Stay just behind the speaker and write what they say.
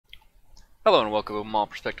Hello and welcome all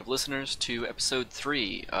prospective listeners to episode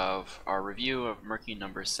 3 of our review of Murky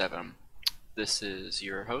Number 7. This is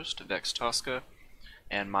your host, Vex Tosca,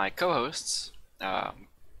 and my co-hosts, Did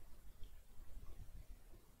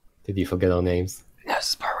you forget our names? this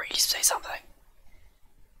is the part where you say something.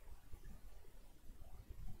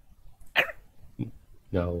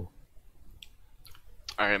 No.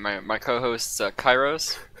 Alright, my co-hosts,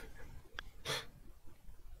 Kairos.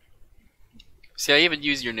 See, I even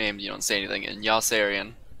use your name, you don't say anything, and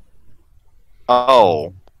Yasarian.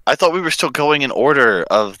 Oh, I thought we were still going in order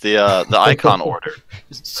of the icon order.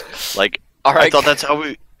 Like, Alright, I thought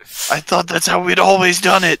that's how we'd always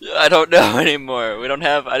done it. I don't know anymore.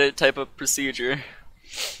 I didn't type a procedure.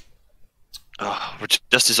 Oh, we're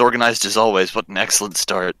just as organized as always. What an excellent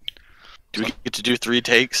start. Do we get to do 3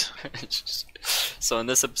 takes? So in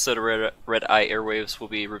this episode of Redeye Airwaves, we'll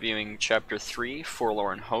be reviewing Chapter 3,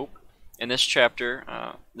 Forlorn Hope. In this chapter,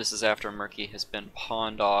 this is after Murky has been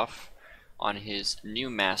pawned off on his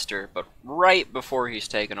new master, but right before he's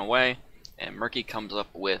taken away, and Murky comes up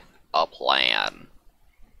with a plan.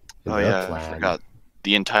 Oh yeah, I forgot.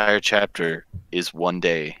 The entire chapter is 1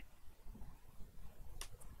 day.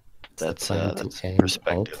 That's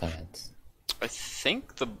perspective. I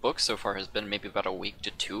think the book so far has been maybe about a week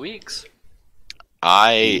to 2 weeks.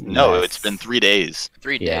 No, it's been 3 days.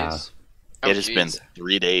 3 Yeah. days. It has been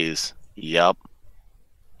 3 days. Yup.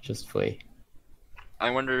 Just wait.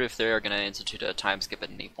 I wonder if they're going to institute a time skip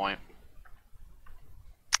at any point.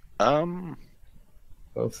 We'll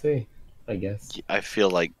see, I guess. I feel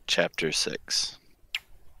like chapter 6.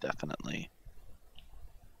 Definitely.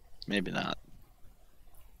 Maybe not.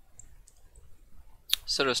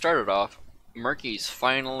 So to start it off, Murky's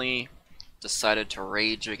finally decided to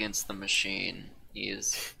rage against the machine.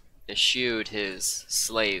 He's eschewed his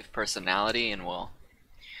slave personality and will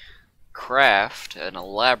craft an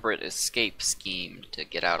elaborate escape scheme to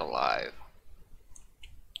get out alive.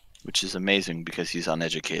 Which is amazing because he's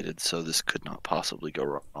uneducated, so this could not possibly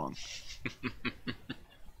go wrong.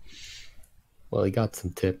 Well, he got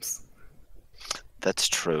some tips. That's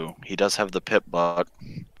true. He does have the pip buck.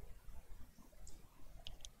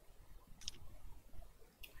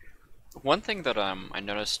 One thing that I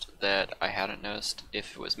noticed that I hadn't noticed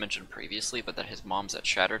if it was mentioned previously, but that his mom's at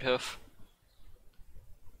Shattered Hoof.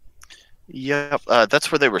 Yep, that's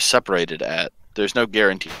where they were separated at. There's no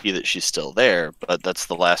guarantee that she's still there, but that's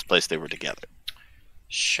the last place they were together.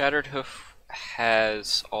 Shattered Hoof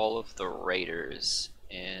has all of the raiders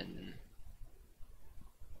in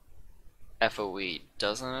FOE,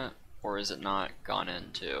 doesn't it? Or is it not gone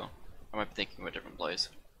into? I might be thinking of a different place.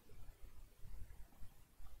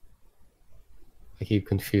 I keep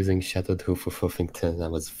confusing Shattered Hoof with Huffington. I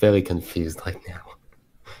was very confused right now.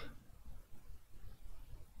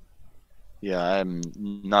 Yeah, I'm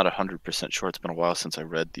not 100% sure. It's been a while since I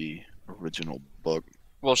read the original book.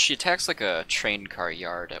 Well, she attacks like a train car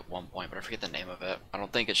yard at one point, but I forget the name of it. I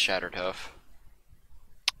don't think it's Shattered Hoof.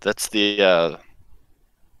 That's the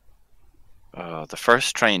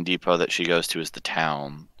first train depot that she goes to is the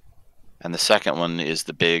town. And the second one is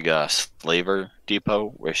the big slaver depot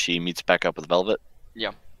where she meets back up with Velvet.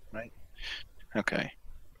 Yeah. Right? Okay.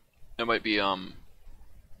 That might be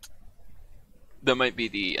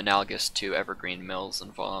the analogous to Evergreen Mills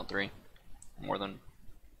in Fallout 3, more than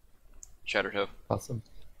Shattered Hoof.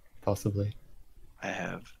 Possibly. I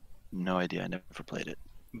have no idea. I never played it.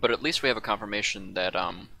 But at least we have a confirmation that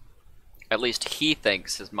at least he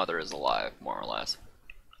thinks his mother is alive, more or less.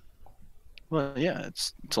 Well, yeah,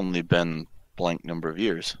 it's only been blank number of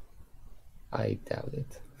years. I doubt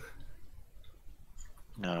it.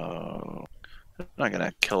 No. I'm not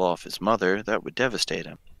gonna kill off his mother. That would devastate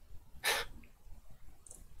him.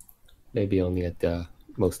 Maybe only at the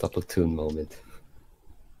most opportune moment.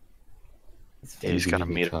 Yeah, he's gotta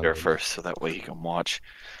meet her first, so that way he can watch.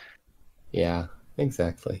 Yeah,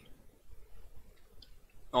 exactly.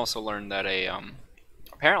 Also learned that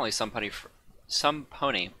apparently some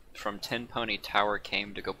pony from Tin Pony Tower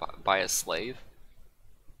came to go buy a slave.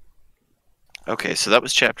 Okay, so that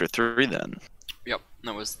was chapter 3 then. Yep,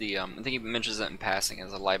 that was the I think he mentions it in passing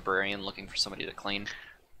as a librarian looking for somebody to clean.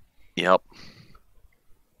 Yep.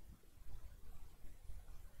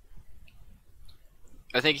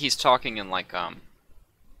 I think he's talking in like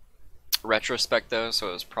retrospect though, so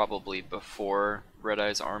it was probably before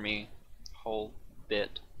Redeye's army whole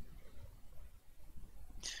bit.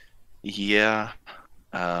 Yeah.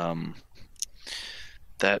 That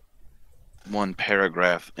one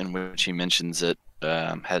paragraph in which he mentions it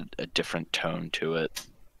had a different tone to it.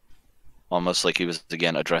 Almost like he was,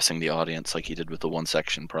 again, addressing the audience like he did with the one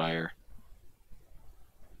section prior.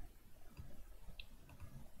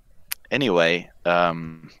 Anyway,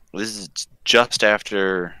 this is just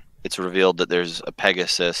after it's revealed that there's a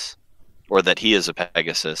Pegasus, or that he is a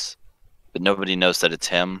Pegasus, but nobody knows that it's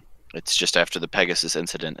him. It's just after the Pegasus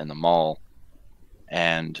incident in the mall.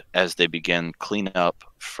 And as they begin cleanup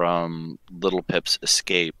from Little Pip's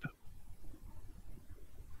escape,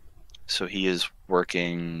 so he is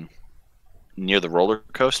working near the roller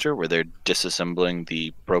coaster where they're disassembling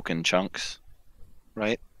the broken chunks,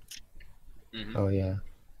 right? Hmm. Oh yeah.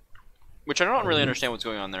 Which I don't really Mhm. understand what's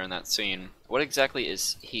going on there in that scene. What exactly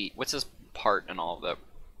is he? What's his part in all of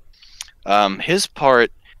that? His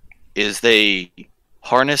part is they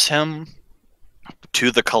harness him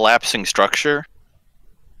to the collapsing structure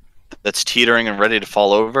that's teetering and ready to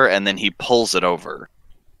fall over, and then he pulls it over.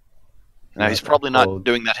 Now, he's Not probably not called-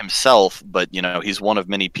 doing that himself, but, he's one of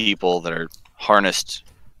many people that are harnessed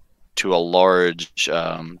to a large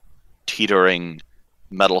teetering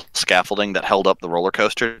metal scaffolding that held up the roller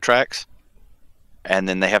coaster tracks. And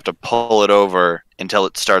then they have to pull it over until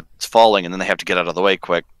it starts falling, and then they have to get out of the way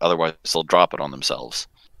quick, otherwise they'll drop it on themselves.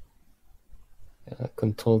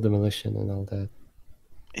 controlled demolition and all that.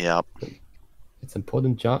 Yep. It's an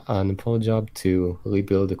important job to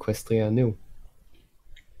rebuild Equestria anew.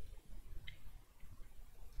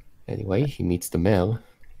 Anyway, he meets the Mel,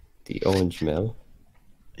 the orange Mel,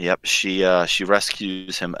 Yep, she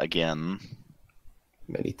rescues him again.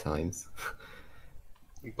 many times.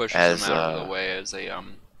 He pushes As, him out of the way as a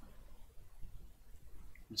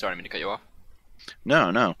Sorry, I mean to cut you off. No.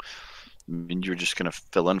 I mean, you're just gonna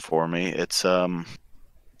fill in for me. It's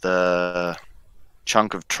the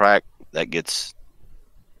chunk of track that gets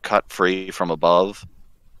cut free from above,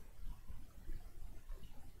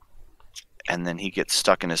 and then he gets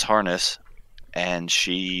stuck in his harness, and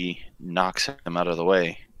she knocks him out of the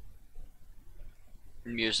way. It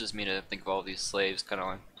amuses me to think of all these slaves kind of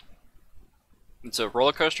like. It's a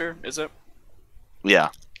roller coaster, is it? Yeah.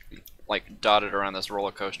 Like dotted around this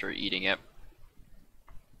roller coaster, eating it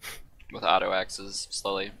with auto axes,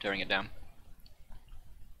 slowly tearing it down.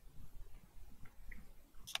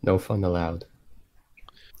 No fun allowed.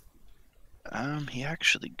 He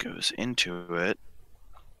actually goes into it.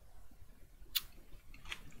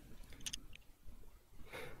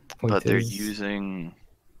 Point But they're is, using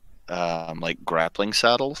like grappling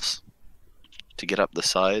saddles to get up the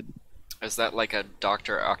side. Is that like a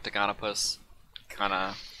Dr. Octagonopus kind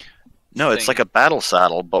of? No, it's like a battle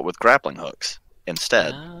saddle, but with grappling hooks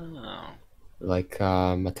instead. Oh. like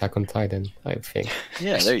Attack on Titan, I think.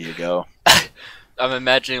 Yeah, there you go. I'm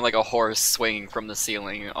imagining like a horse swinging from the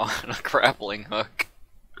ceiling on a grappling hook.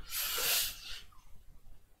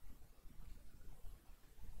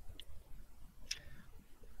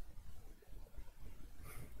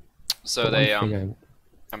 So One they thing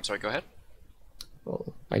I'm sorry, go ahead.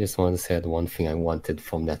 Well, I just wanted to say that one thing I wanted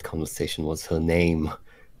from that conversation was her name,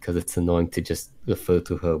 because it's annoying to just refer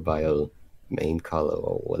to her by her main color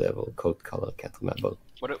or whatever, coat color, I can't remember.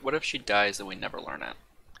 What if she dies and we never learn it?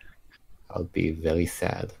 I'll be very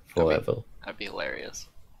sad forever. That'd be hilarious.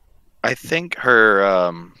 I think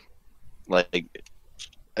her, like,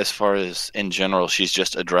 as far as in general, she's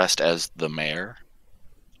just addressed as the mayor.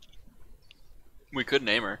 We could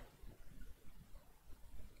name her.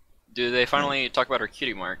 Do they finally talk about her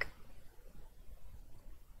cutie mark?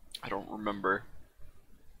 I don't remember.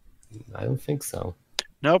 I don't think so.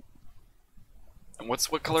 Nope. And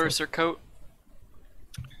what color is her coat?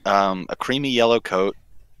 A creamy yellow coat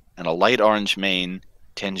and a light orange mane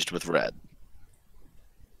tinged with red.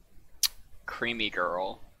 Creamy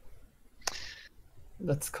girl.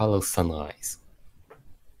 Let's call her Sunrise.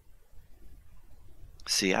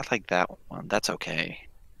 See, I like that one. That's okay.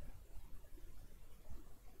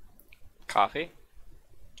 Coffee?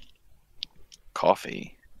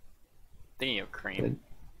 Coffee. Thinking of cream.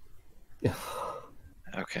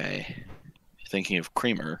 Okay. You're thinking of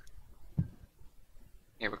creamer.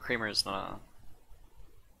 Yeah, but creamer is not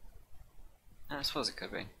I suppose it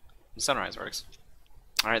could be. Sunrise works.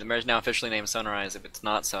 Alright, the mayor's now officially named Sunrise. If it's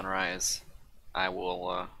not Sunrise,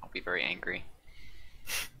 I'll be very angry.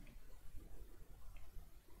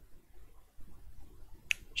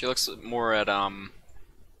 She looks more at some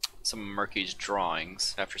of Murky's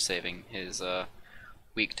drawings after saving his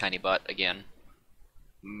weak tiny butt again.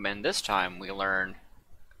 And this time we learn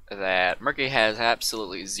that Murky has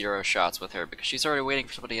absolutely zero shots with her because she's already waiting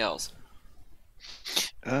for somebody else.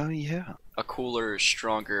 Oh, yeah. A cooler,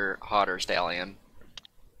 stronger, hotter stallion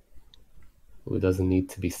Who doesn't need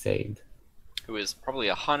to be saved. who is probably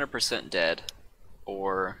 100% dead,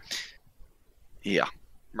 or Yeah.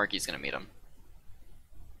 Murky's gonna meet him.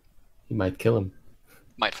 He might kill him.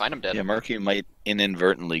 Might find him dead. Yeah, Murky might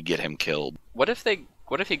inadvertently get him killed. What if they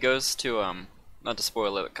What if he goes to not to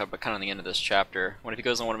spoil it, but kind of on the end of this chapter? What if he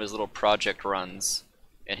goes on one of his little project runs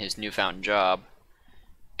in his newfound job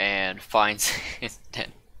and finds his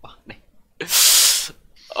dead body?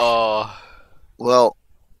 Oh. Well,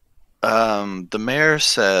 the mayor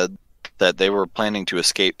said that they were planning to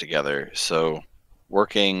escape together, so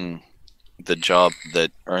working the job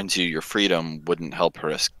that earns you your freedom wouldn't help her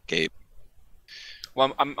escape.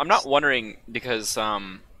 Well, I'm not wondering because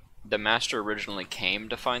the master originally came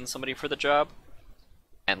to find somebody for the job,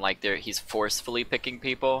 and like he's forcefully picking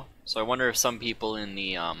people. So I wonder if some people in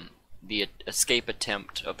the escape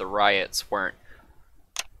attempt of the riots weren't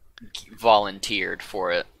volunteered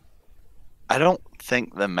for it. I don't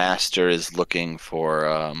think the master is looking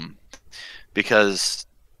for because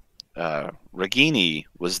Regini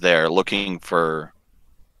was there looking for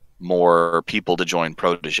more people to join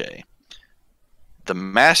Protege. The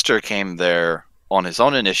master came there on his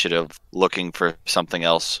own initiative looking for something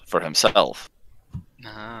else for himself.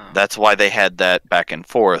 Oh. That's why they had that back and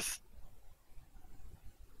forth.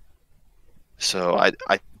 So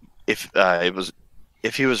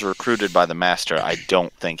if he was recruited by the master, I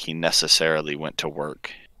don't think he necessarily went to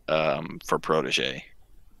work for Protege.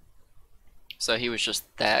 So he was just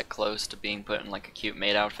that close to being put in like a cute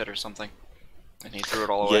maid outfit or something, and he threw it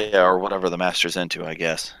all away. Yeah, or whatever the master's into, I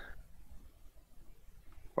guess.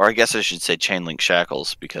 Or I guess I should say chain link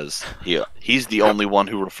shackles, because he's the only one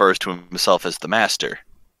who refers to himself as the master.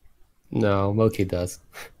 No, Murky does.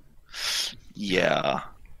 Yeah,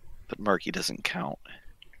 but Murky doesn't count.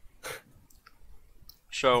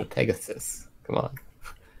 So Pegasus, come on.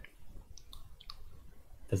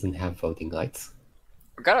 Doesn't have voting rights.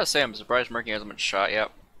 I gotta say, I'm surprised Murky hasn't been shot yet.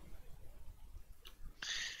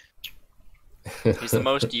 He's the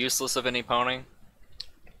most useless of any pony.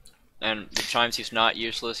 And the times he's not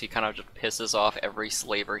useless, he kind of just pisses off every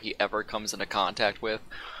slaver he ever comes into contact with.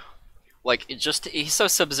 Like, he's so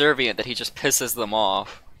subservient that he just pisses them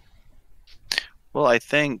off. Well, I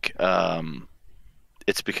think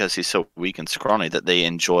it's because he's so weak and scrawny that they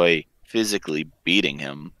enjoy physically beating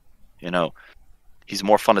him. You know, he's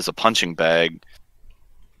more fun as a punching bag.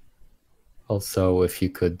 Also, if you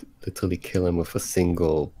could literally kill him with a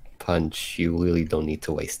single punch, you really don't need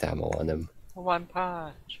to waste ammo on him. One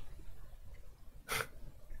punch.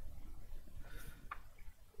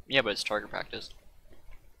 Yeah, but it's target practice.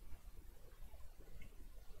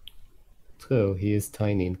 True, he is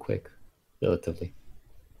tiny and quick, relatively.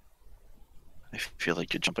 I feel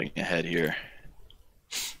like you're jumping ahead here.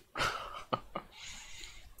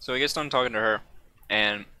 So he gets done talking to her,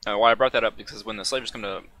 and why I brought that up because when the slavers come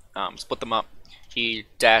to split them up, he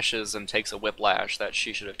dashes and takes a whiplash that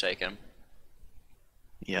she should have taken.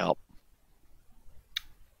 Yep.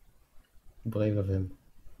 Brave of him.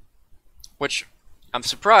 Which, I'm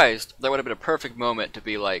surprised, that would have been a perfect moment to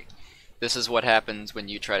be like, this is what happens when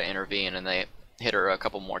you try to intervene, and they hit her a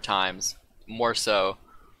couple more times. More so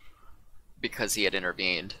because he had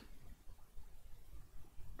intervened.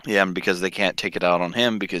 Yeah, and because they can't take it out on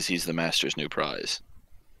him because he's the master's new prize.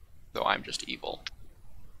 Though I'm just evil.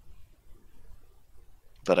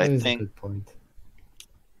 But That I is a think, good point.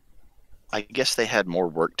 I guess they had more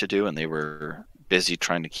work to do, and they were busy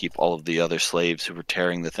trying to keep all of the other slaves who were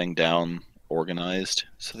tearing the thing down organized,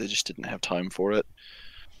 so they just didn't have time for it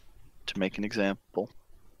to make an example.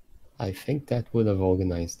 I think that would have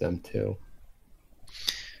organized them too.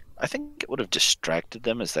 I think it would have distracted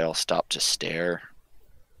them as they all stopped to stare.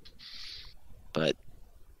 But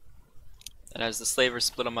And as the slavers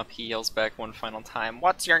split him up, he yells back one final time,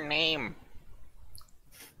 "What's your name?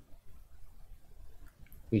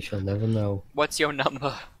 We shall never know. What's your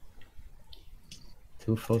number?"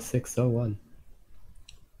 24601.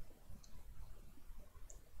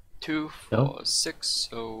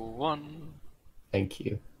 24601. Thank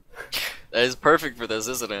you. That is perfect for this,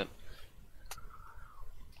 isn't it?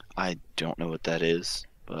 I don't know what that is,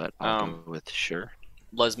 but I'll go with sure.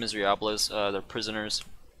 Les Miserables, they're prisoners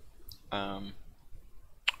during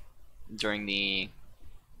the,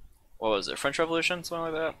 what was it, French Revolution,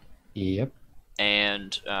 something like that? Yep.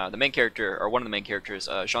 And the main character, or one of the main characters,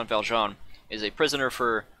 Jean Valjean, is a prisoner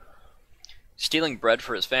for stealing bread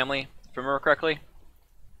for his family, if I remember correctly.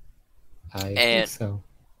 I think so.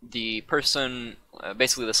 The person,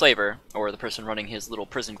 basically the slaver, or the person running his little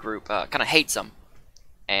prison group, kind of hates him.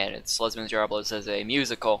 And it's Les Miserables as a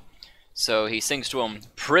musical. So he sings to him,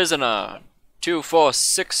 "Prisoner,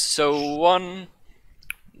 24601,"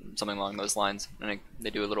 something along those lines. And they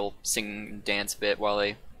do a little sing and dance bit while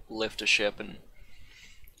they lift a ship, and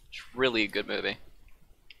it's really a good movie.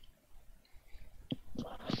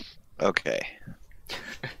 Okay.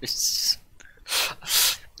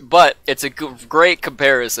 But it's a great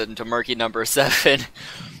comparison to Murky Number 7.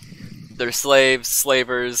 They're slaves,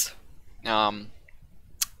 slavers, you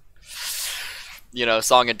know,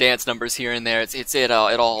 song and dance numbers here and there. It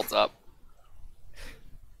all holds up.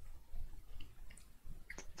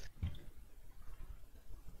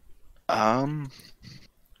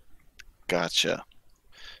 Gotcha.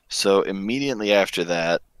 So immediately after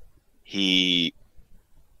that, he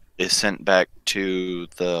is sent back to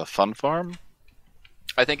the fun farm.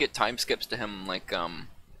 I think it time skips to him like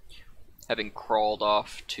having crawled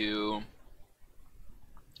off to.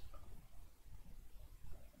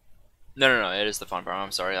 No, it is the fun farm.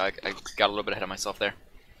 I'm sorry, I got a little bit ahead of myself there.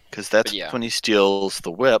 Because that's yeah. when he steals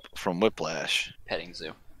the whip from Whiplash. Petting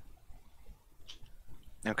zoo.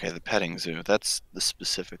 Okay, the petting zoo. That's the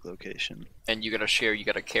specific location. And you gotta share, you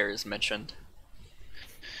gotta care is mentioned.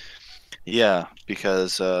 Yeah,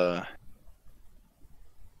 because I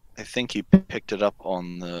think he picked it up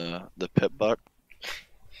on the pit buck.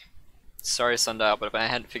 Sorry, Sundial, but if I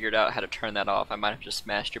hadn't figured out how to turn that off, I might have just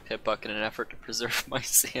smashed your pit buck in an effort to preserve my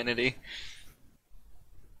sanity.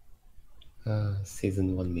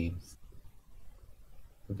 Season 1 memes.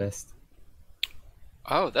 The best.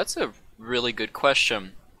 Oh, that's a really good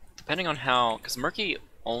question. Depending on how, because Murky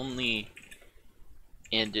only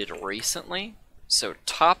ended recently, so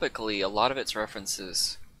topically a lot of its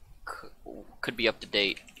references could be up to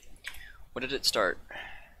date. When did it start?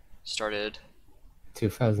 Started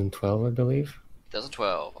 2012, I believe.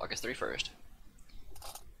 2012, August 31st.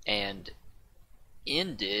 And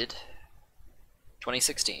ended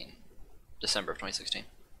 2016, December of 2016.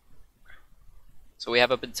 So we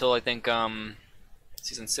have up until, I think,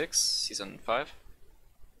 season 6, season 5?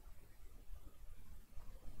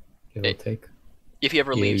 Give or take. If he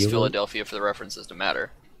ever leaves you Philadelphia for the references to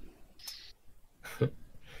matter.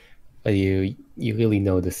 But you really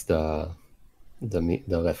noticed the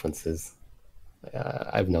references.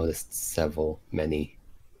 I've noticed many.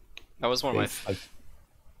 That was one of my...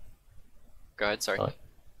 Go ahead, sorry.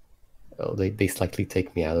 Well, they slightly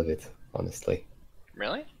take me out of it, honestly.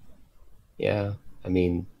 Really? Yeah, I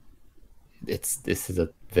mean, this is a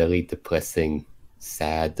very depressing,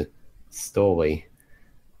 sad story,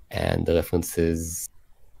 and the references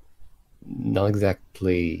not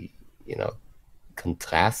exactly,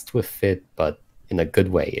 contrast with it, but in a good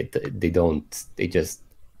way. They don't. They just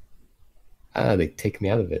they take me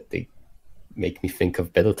out of it. They make me think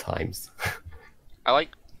of better times. I like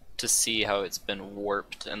to see how it's been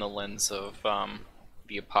warped in the lens of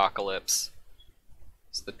the apocalypse.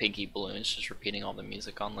 So the pinky balloons just repeating all the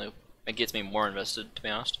music on loop. It gets me more invested, to be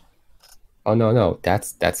honest. Oh no,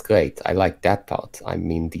 that's great. I like that part. I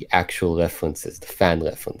mean the actual references, the fan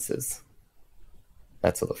references,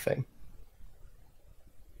 that sort of thing.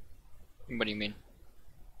 What do you mean?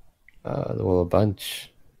 There were a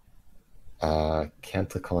bunch.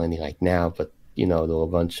 Can't recall any right now, but there were a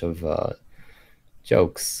bunch of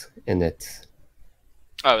jokes in it.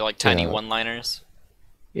 Oh, like tiny one-liners?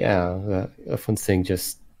 Yeah, referencing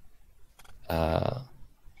just. I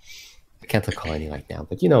can't recall any right now,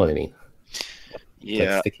 but you know what I mean.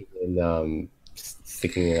 Yeah. Like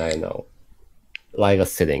sticking in, I don't know, Lyra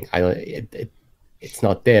sitting. I don't. It's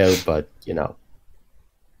not there, but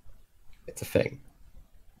it's a thing.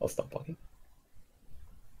 I'll stop talking.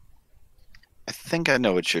 I think I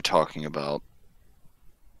know what you're talking about.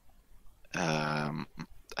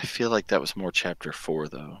 I feel like that was more chapter 4,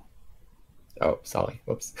 though. Oh, sorry.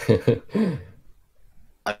 Whoops.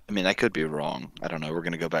 I mean, I could be wrong. I don't know. We're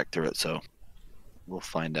going to go back through it, so we'll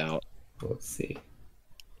find out. Let's see.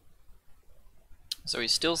 So he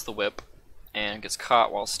steals the whip and gets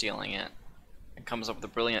caught while stealing it. And comes up with a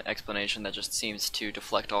brilliant explanation that just seems to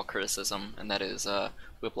deflect all criticism, and that is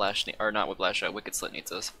Whiplash, or not Whiplash, Wicked Slit needs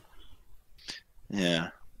this.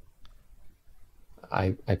 Yeah.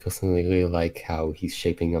 I personally really like how he's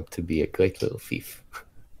shaping up to be a great little thief.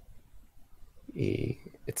 He's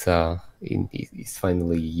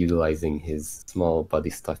finally utilizing his small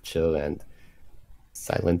body structure and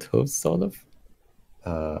silent hooves, sort of,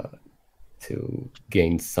 to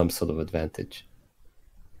gain some sort of advantage.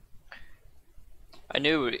 I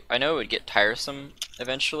know it would get tiresome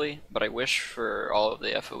eventually, but I wish for all of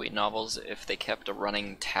the FOE novels if they kept a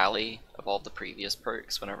running tally of all the previous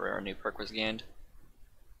perks whenever a new perk was gained.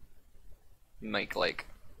 Make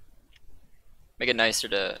it nicer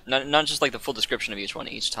to not just like the full description of each one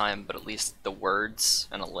each time, but at least the words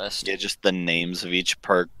and a list. Yeah, just the names of each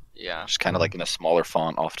perk. Yeah. Just kind of like in a smaller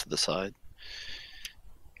font off to the side.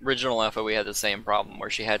 Original FOE had the same problem where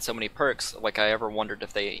she had so many perks, like I ever wondered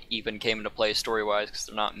if they even came into play story-wise because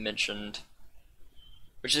they're not mentioned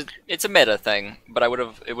Which is it's a meta thing, but it would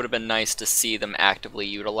have been nice to see them actively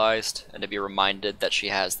utilized and to be reminded that she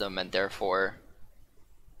has them and therefore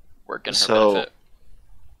work in her benefit.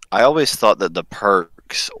 I always thought that the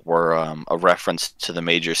perks were a reference to the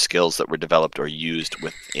major skills that were developed or used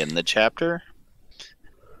within the chapter,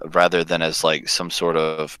 rather than as like some sort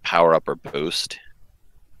of power up or boost.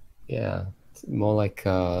 Yeah, it's more like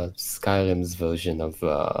Skyrim's version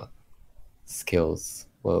of skills.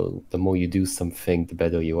 Well, the more you do something, the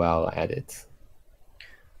better you are at it.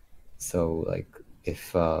 So, like,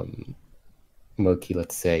 if Murky,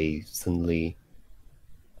 let's say, suddenly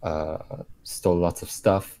stole lots of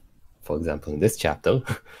stuff, for example, in this chapter,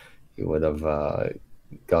 he would have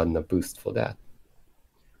gotten a boost for that.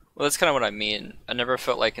 Well, that's kind of what I mean. I never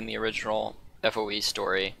felt like in the original FOE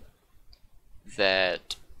story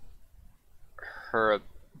that her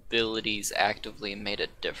abilities actively made a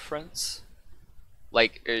difference.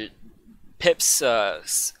 Like, Pip's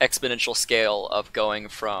exponential scale of going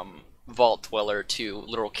from Vault Dweller to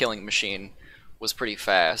literal killing machine was pretty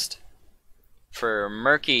fast. For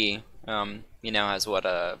Murky, he now has what,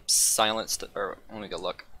 a silenced, or let me go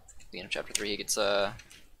look. At the end of chapter 3, he gets a...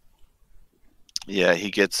 Yeah,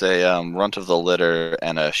 he gets a runt of the litter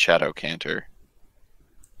and a shadow canter.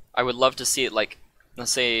 I would love to see it, like,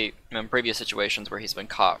 let's say in previous situations where he's been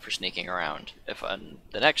caught for sneaking around. If on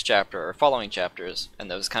the next chapter or following chapters, and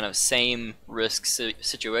those kind of same risk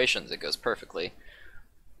situations, it goes perfectly.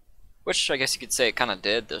 Which I guess you could say it kind of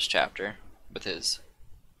did this chapter with his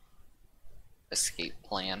escape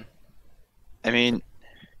plan. I mean,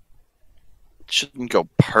 it shouldn't go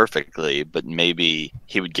perfectly, but maybe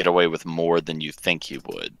he would get away with more than you think he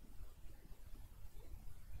would.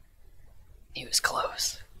 He was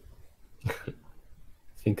close.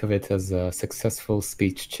 Think of it as a successful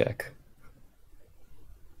speech check.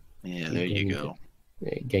 Yeah, there you go.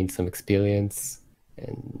 He gained some experience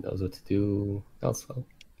and knows what to do also.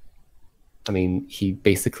 I mean, he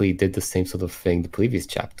basically did the same sort of thing the previous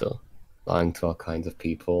chapter, lying to all kinds of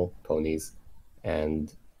people, ponies,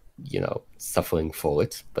 and, you know, suffering for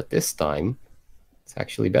it. But this time, it's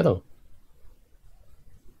actually better.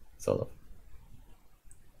 Sort of.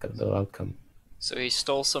 Got a better outcome. So he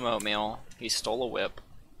stole some oatmeal, he stole a whip.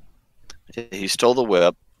 He stole the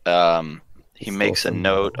whip. He makes a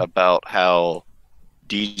note about how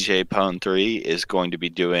DJ Pwn 3 is going to be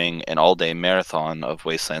doing an all-day marathon of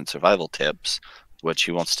Wasteland survival tips, which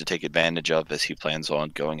he wants to take advantage of as he plans on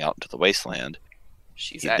going out into the Wasteland.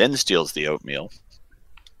 He then steals the oatmeal.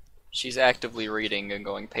 She's actively reading and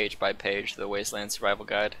going page by page the Wasteland survival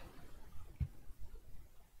guide.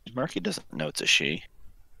 Murky doesn't know it's a she.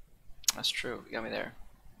 That's true. You got me there.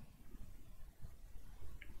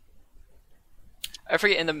 I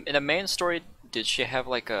forget, in the main story, did she have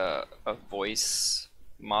like a voice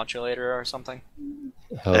modulator or something?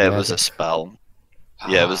 It was a spell.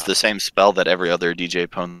 Yeah, it was the same spell that every other DJ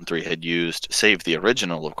Pwn 3 had used, save the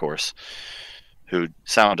original, of course, who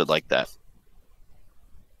sounded like that.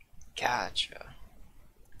 Gotcha.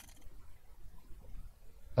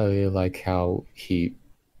 I really like how he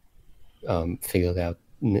figured out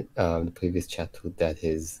in the previous chapter that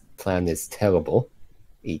his plan is terrible.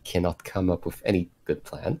 He cannot come up with any good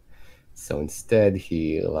plan. So instead,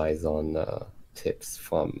 he relies on tips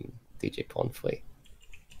from DJ Pwn 3.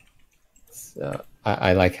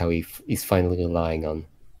 I like how he's finally relying on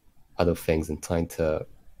other things and trying to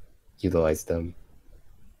utilize them.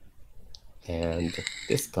 And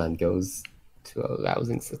this plan goes to a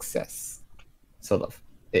rousing success. Sort of.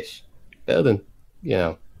 Ish. Better than, you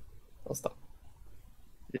know, I'll stop.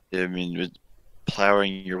 I mean,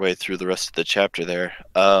 plowing your way through the rest of the chapter there.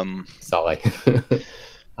 Sorry.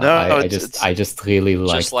 No, I just really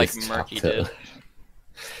like just like this Murky chapter.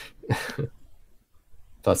 did.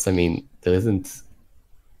 Plus, I mean, there isn't.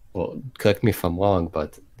 Well, correct me if I'm wrong,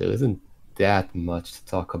 but there isn't that much to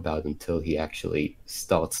talk about until he actually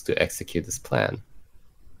starts to execute his plan.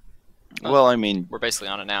 Well, I mean, we're basically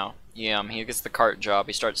on it now. Yeah, he gets the cart job.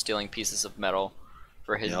 He starts stealing pieces of metal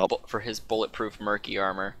for his bulletproof Murky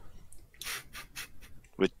armor,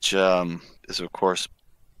 which is of course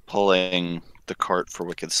pulling the cart for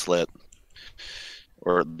Wicked Slit,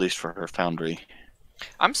 or at least for her foundry.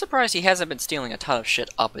 I'm surprised he hasn't been stealing a ton of shit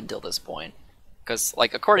up until this point, because,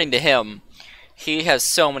 like, according to him, he has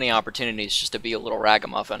so many opportunities just to be a little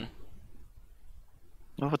ragamuffin.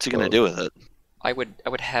 Well, what's he gonna do with it? I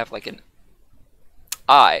would have like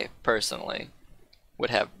I personally would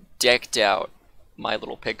have decked out my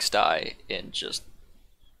little pigsty in just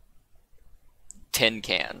tin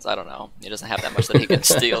cans. I don't know. He doesn't have that much that he can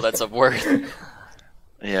steal that's of worth.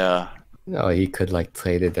 Yeah. No, he could like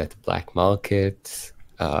trade it at the black market.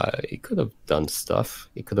 He could have done stuff.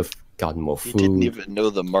 He could have gotten more He food. didn't even know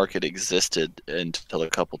the market existed until a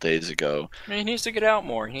couple days ago. I mean, he needs to get out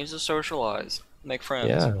more. He needs to socialize, make friends.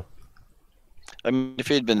 Yeah. I mean, if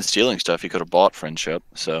he had been stealing stuff, he could have bought friendship.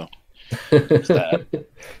 So that.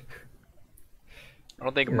 I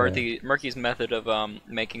don't think Murky's method of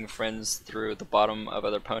making friends through the bottom of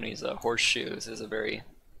other ponies' horseshoes is a very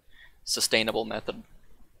sustainable method.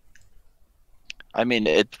 I mean,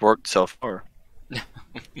 it worked so far.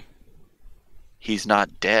 He's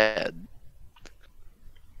not dead.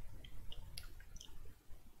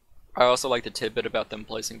 I also like the tidbit about them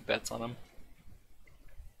placing bets on him.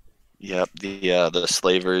 Yep, the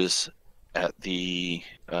slavers at the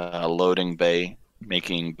loading bay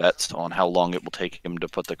making bets on how long it will take him to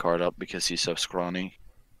put the card up because he's so scrawny.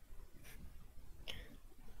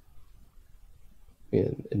 Yeah,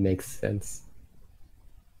 it makes sense.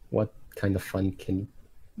 What kind of fun can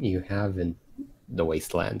you have in the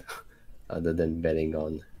wasteland other than betting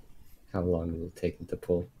on how long it will take him to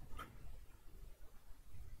pull?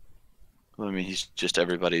 Well, I mean, he's just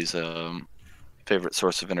everybody's favorite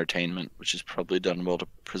source of entertainment, which has probably done well to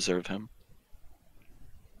preserve him.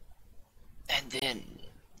 And then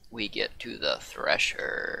we get to the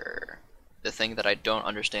Thresher. The thing that I don't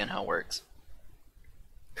understand how it works.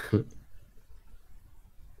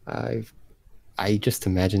 I just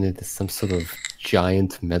imagine it as some sort of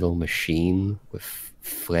giant metal machine with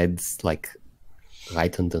threads like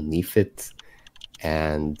right underneath it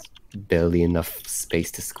and barely enough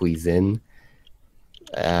space to squeeze in.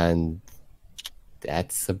 And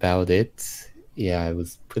that's about it. Yeah, it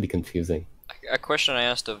was pretty confusing. A question I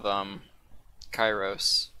asked of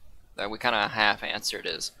Kairos that we kind of half answered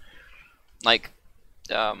is, like,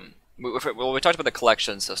 we talked about the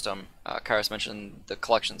collection system. Kairos mentioned the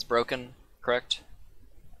collection's broken, correct?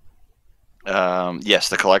 Yes,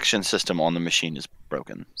 the collection system on the machine is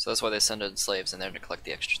broken. So that's why they send in slaves in there to collect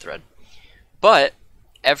the extra thread. But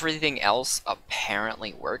everything else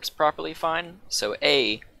apparently works properly fine. So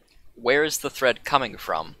A, where is the thread coming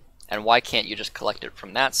from? And why can't you just collect it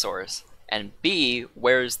from that source? And B,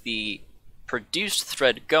 where is the produced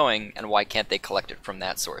thread going, and why can't they collect it from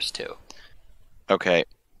that source too? Okay,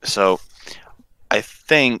 so I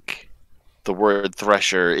think the word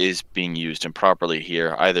thresher is being used improperly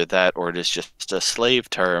here. Either that or it is just a slave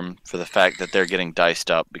term for the fact that they're getting diced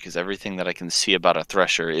up, because everything that I can see about a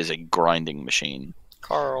thresher is a grinding machine.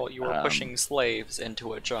 Carl, you are pushing slaves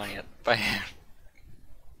into a giant fan.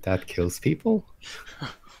 That kills people?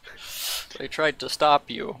 They tried to stop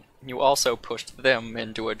you. You also pushed them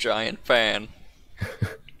into a giant fan.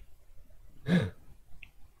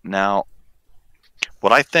 Now,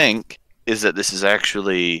 what I think is that this is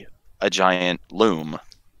actually a giant loom,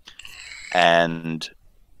 and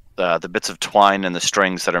the bits of twine and the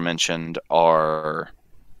strings that are mentioned are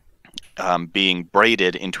being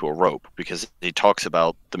braided into a rope, because he talks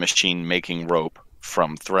about the machine making rope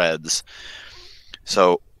from threads.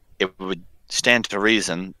 So it would stand to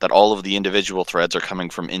reason that all of the individual threads are coming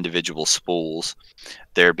from individual spools.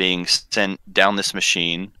 They're being sent down this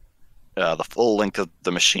machine, the full length of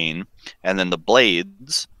the machine, and then the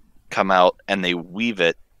blades come out and they weave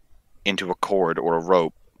it into a cord or a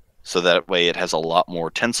rope, so that way it has a lot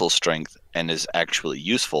more tensile strength and is actually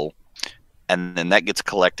useful. And then that gets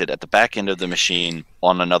collected at the back end of the machine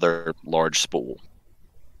on another large spool.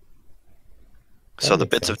 So the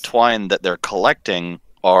bits of twine that they're collecting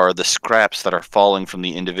are the scraps that are falling from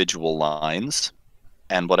the individual lines,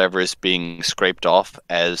 and whatever is being scraped off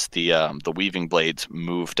as the weaving blades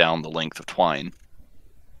move down the length of twine.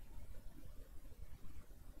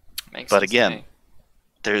 But again,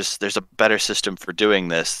 there's a better system for doing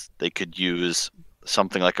this. They could use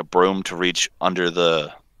something like a broom to reach under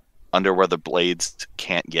where the blades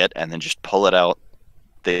can't get, and then just pull it out.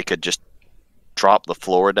 They could just drop the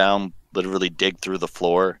floor down, literally dig through the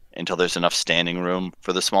floor until there's enough standing room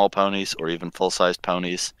for the small ponies or even full-sized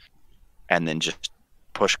ponies, and then just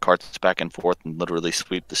push carts back and forth and literally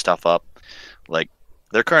sweep the stuff up. Like,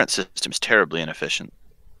 their current system is terribly inefficient.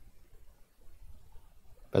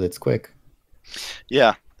 But it's quick.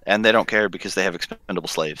 Yeah, and they don't care because they have expendable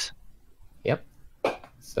slaves. Yep.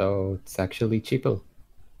 So it's actually cheaper.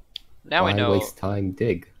 Now Why I know. waste time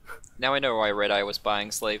dig? Now I know why Redeye was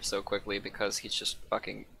buying slaves so quickly, because he's just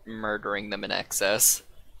fucking murdering them in excess.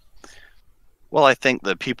 Well, I think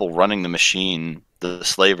the people running the machine, the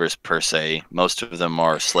slavers per se, most of them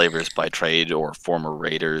are slavers by trade or former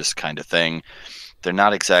raiders kind of thing. They're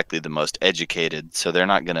not exactly the most educated, so they're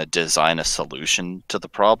not going to design a solution to the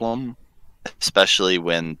problem, especially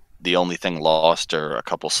when the only thing lost are a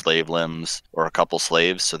couple slave limbs or a couple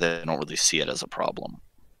slaves, so they don't really see it as a problem.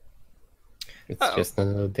 It's Oh. just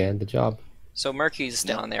another day on the job. So Murky's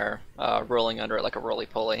down there, rolling under it like a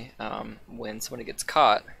roly-poly, when somebody gets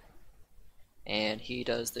caught. And he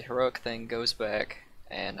does the heroic thing, goes back,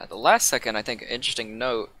 and at the last second, I think, interesting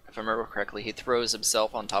note, if I remember correctly, he throws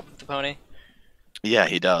himself on top of the pony Yeah,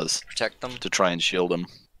 he does, to protect them. to try and shield him.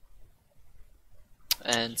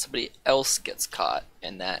 And somebody else gets caught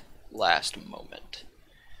in that last moment.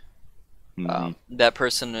 That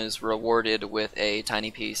person is rewarded with a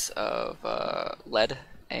tiny piece of lead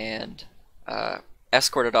and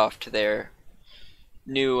escorted off to their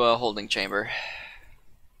new holding chamber.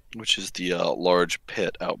 Which is the large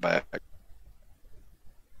pit out back.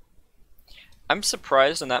 I'm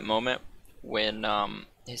surprised in that moment when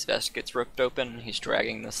his vest gets ripped open and he's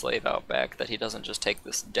dragging the slave out back that he doesn't just take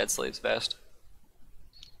this dead slave's vest.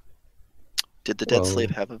 Did the dead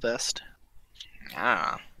slave have a vest?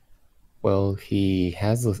 Ah. Well, he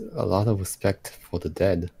has a lot of respect for the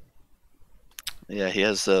dead. Yeah, he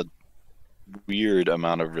has a weird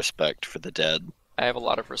amount of respect for the dead. I have a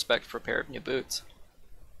lot of respect for a pair of new boots.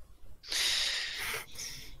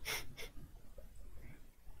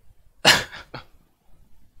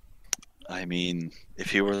 I mean,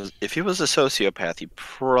 if he was a sociopath, he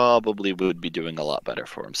probably would be doing a lot better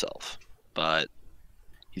for himself. But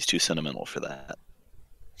he's too sentimental for that.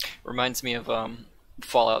 Reminds me of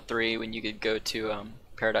Fallout 3 when you could go to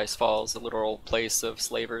Paradise Falls, a literal place of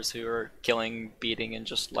slavers who are killing, beating, and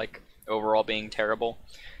just like overall being terrible.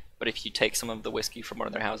 But if you take some of the whiskey from one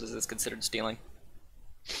of their houses, it's considered stealing.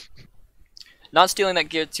 Not stealing that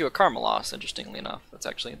gets you a karma loss, interestingly enough. That's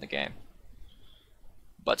actually in the game.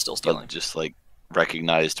 But still stealing. But just like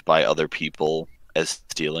recognized by other people as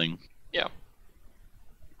stealing. Yeah.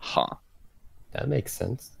 Huh. That makes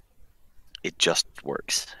sense. It just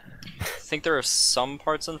works. I think there are some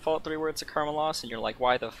parts in Fallout 3 where it's a karma loss, and you're like,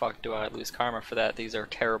 why the fuck do I lose karma for that? These are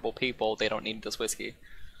terrible people. They don't need this whiskey.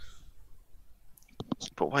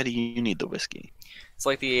 But why do you need the whiskey? It's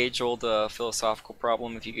like the age-old philosophical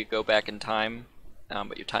problem. If you could go back in time,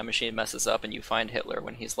 but your time machine messes up and you find Hitler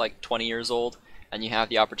when he's like 20 years old, and you have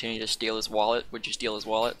the opportunity to steal his wallet, would you steal his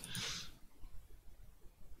wallet?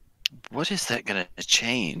 What is that gonna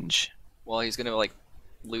change? Well, he's gonna like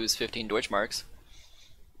lose 15 Deutschmarks.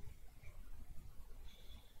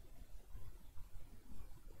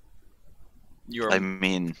 You're I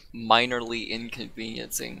mean, minorly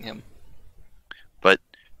inconveniencing him. but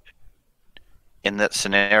in that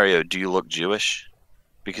scenario, do you look Jewish?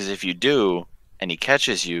 Because if you do, and he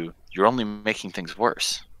catches you, you're only making things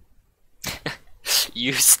worse.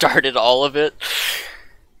 You started all of it.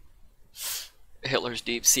 Hitler's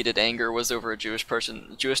deep-seated anger was over a Jewish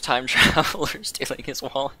time traveler stealing his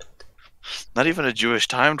wallet. Not even a Jewish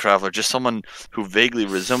time traveler, just someone who vaguely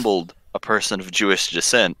resembled a person of Jewish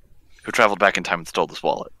descent who traveled back in time and stole this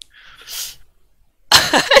wallet.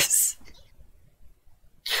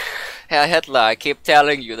 Herr Hitler, I keep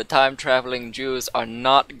telling you the time-traveling Jews are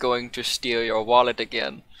not going to steal your wallet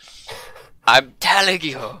again. I'm telling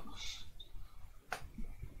you.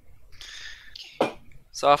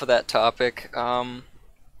 So off of that topic,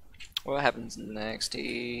 what happens next?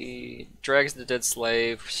 He drags the dead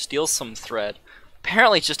slave, steals some thread.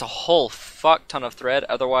 Apparently just a whole fuck ton of thread,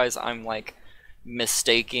 otherwise I'm like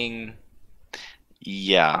mistaking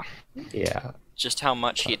Yeah. Yeah. just how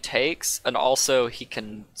much he takes, and also he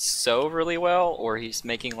can sew really well, or he's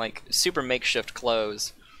making like super makeshift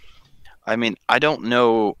clothes. I mean, I don't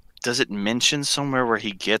know. Does it mention somewhere where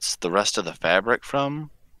he gets the rest of the fabric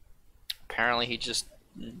from? Apparently he just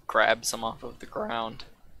grabs some off of the ground.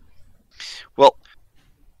 Well,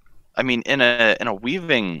 I mean, in a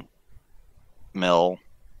weaving mill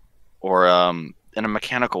or in a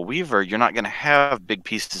mechanical weaver, you're not going to have big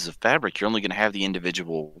pieces of fabric. You're only going to have the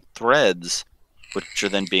individual threads, which are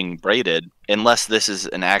then being braided, unless this is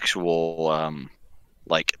an actual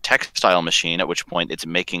like textile machine, at which point it's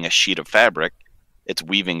making a sheet of fabric. It's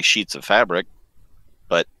weaving sheets of fabric,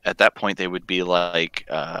 but at that point they would be like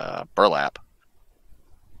burlap.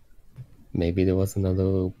 Maybe there was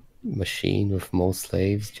another machine with more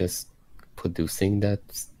slaves just producing that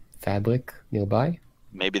fabric nearby.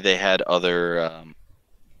 Maybe they had other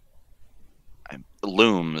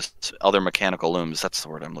looms, other mechanical looms. That's the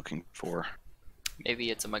word I'm looking for.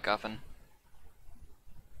 Maybe it's a MacGuffin.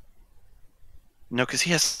 No, because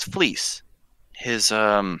he has fleece. His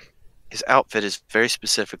outfit is very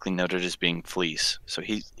specifically noted as being fleece, so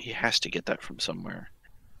he has to get that from somewhere.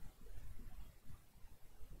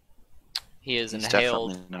 He is He's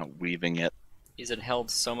inhaled. definitely not weaving it. He's inhaled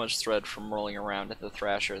so much thread from rolling around at the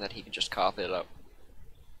thrasher that he can just cough it up,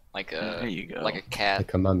 like There you go. like a cat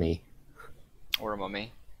Like a mummy. or a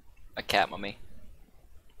mummy, a cat mummy.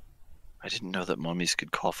 I didn't know that mummies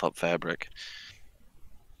could cough up fabric.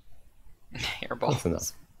 Close enough.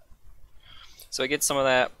 Hairballs. So he gets some of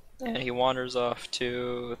that, and he wanders off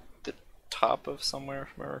to the top of somewhere, if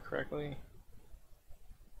I remember correctly.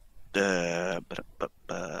 The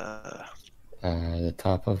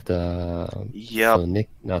top of the Yep.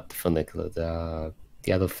 not the funicular, the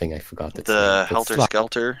other thing I forgot. Its The name. Helter slide.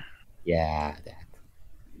 Skelter. Yeah, that.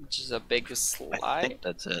 Which is a big slide. I think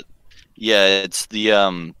that's it. Yeah, it's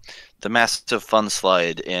the massive fun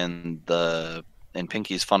slide in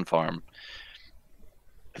Pinky's Fun Farm.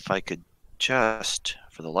 If I could just,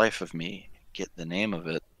 for the life of me, get the name of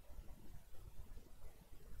it.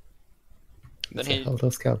 Then It's a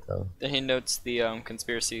Helter Skelter. Then he notes the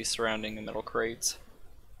conspiracy surrounding the metal crates.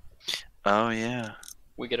 Oh yeah.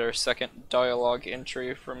 We get our second dialogue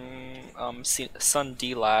entry from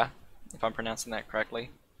Sundila, if I'm pronouncing that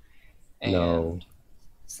correctly. And No.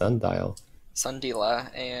 Sundial. Sundila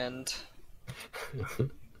and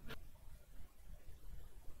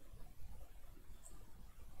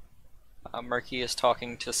Murky is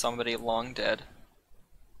talking to somebody long dead.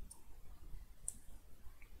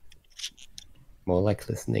 More like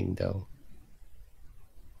listening, though.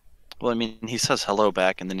 Well, I mean, he says hello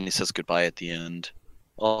back, and then he says goodbye at the end.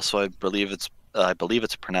 Also, I believe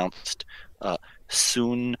it's pronounced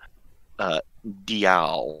Sun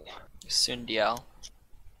Dial. Sundial.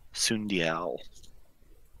 Sundial.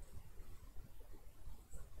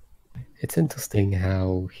 It's interesting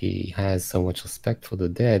how he has so much respect for the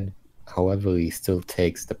dead, however he still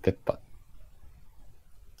takes the pip butt.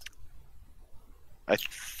 I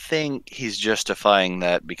think he's justifying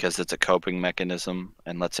that because it's a coping mechanism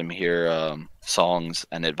and lets him hear songs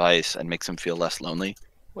and advice and makes him feel less lonely.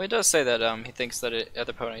 Well, he does say that he thinks that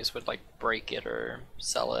other ponies would like break it or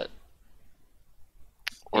sell it.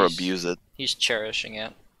 Or abuse it. He's cherishing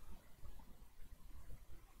it.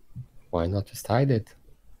 Why not just hide it?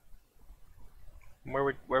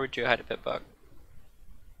 Where would you hide a pit bug?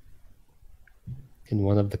 In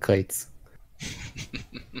one of the crates.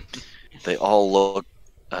 They all look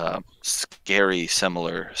scary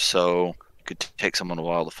similar, so it could take someone a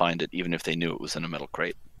while to find it, even if they knew it was in a metal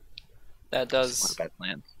crate. That does. Not a bad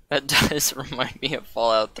plan. That does remind me of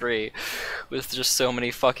Fallout 3, with just so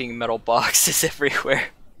many fucking metal boxes everywhere.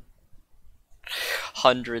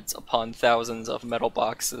 Hundreds upon thousands of metal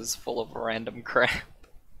boxes full of random crap.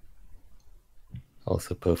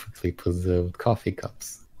 Also perfectly preserved coffee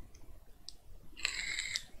cups.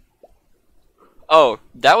 Oh,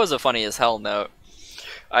 that was a funny as hell note.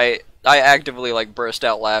 I actively like burst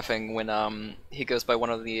out laughing when he goes by one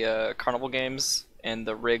of the carnival games and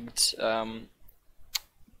the rigged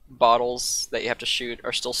bottles that you have to shoot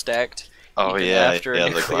are still stacked. Oh even yeah, after yeah, a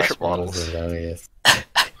the nuclear glass bomb. bottles. Hilarious.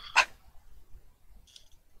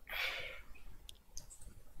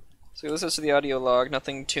 So he listens to the audio log.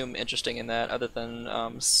 Nothing too interesting in that, other than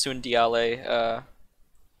Sundiale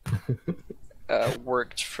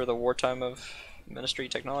worked for the wartime of Ministry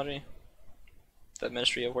Technology. The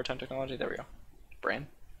Ministry of Wartime Technology. There we go. Brain.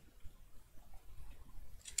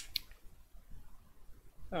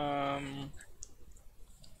 And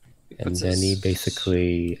then he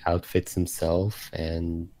basically outfits himself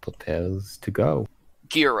and prepares to go.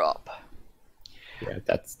 Gear up. Yeah,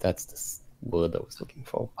 that's the word I was looking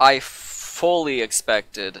for. I fully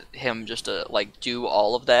expected him just to like do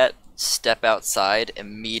all of that, step outside,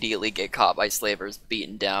 immediately get caught by slavers,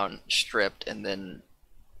 beaten down, stripped, and then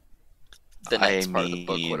the next part of the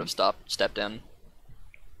book would have stepped in.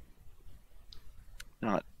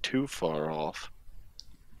 Not too far off,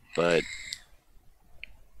 but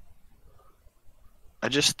I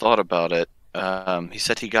just thought about it. He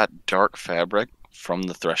said he got dark fabric from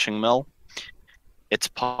the threshing mill. It's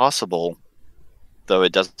possible, though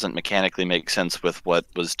it doesn't mechanically make sense with what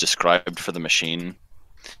was described for the machine,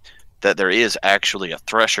 that there is actually a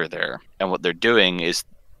thresher there, and what they're doing is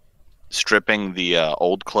stripping the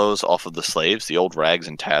old clothes off of the slaves, the old rags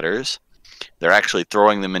and tatters. They're actually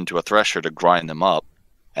throwing them into a thresher to grind them up,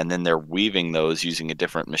 and then they're weaving those using a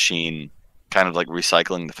different machine, kind of like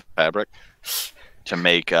recycling the fabric, to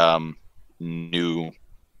make new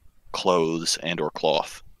clothes and or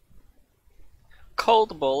cloth.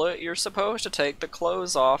 Cold bullet, you're supposed to take the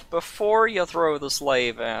clothes off before you throw the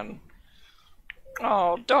slave in.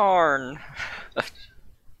 Oh, darn. I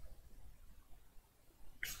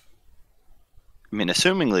mean,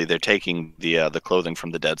 assumingly they're taking the clothing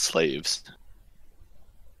from the dead slaves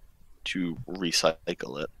to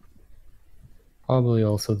recycle it. Probably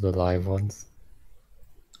also the live ones.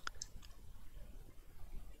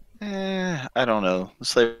 I don't know. The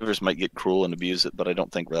slavers might get cruel and abuse it, but I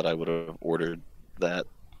don't think that I would have ordered that.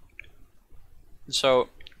 So,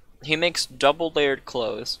 he makes double layered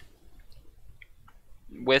clothes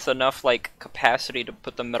with enough like capacity to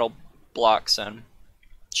put the metal blocks in,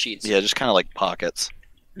 sheets. Yeah, just kind of like pockets.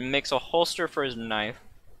 Makes a holster for his knife.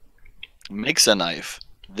 Makes a knife,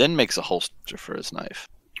 then makes a holster for his knife.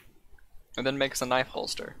 And then makes a knife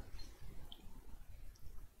holster.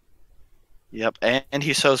 Yep, and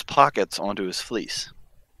he sews pockets onto his fleece.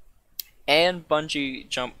 And bungee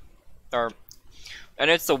jump, and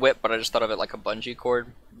it's the whip, but I just thought of it like a bungee cord.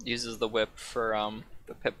 Uses the whip for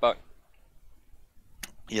the pit buck.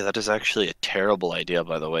 Yeah, that is actually a terrible idea,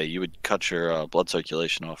 by the way. You would cut your blood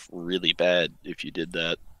circulation off really bad if you did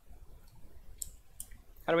that.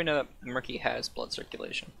 How do we know that Murky has blood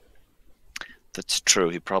circulation? That's true.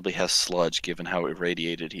 He probably has sludge, given how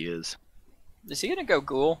irradiated he is. Is he gonna go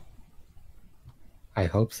ghoul? I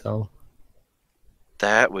hope so.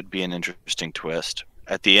 That would be an interesting twist.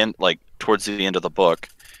 At the end, like towards the end of the book,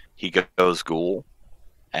 he goes ghoul,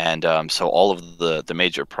 and so all of the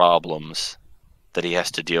major problems that he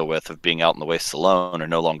has to deal with of being out in the wastes alone are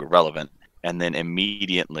no longer relevant. And then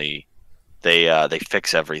immediately, they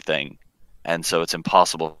fix everything, and so it's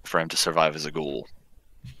impossible for him to survive as a ghoul.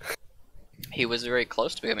 He was very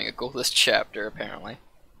close to becoming a ghoul this chapter, apparently.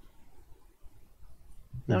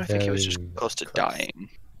 No, I think he was just Very close to dying.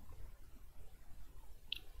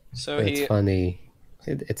 So It's funny.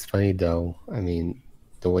 It's funny though. I mean,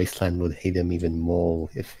 the Wasteland would hate him even more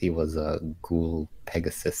if he was a ghoul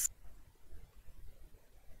Pegasus.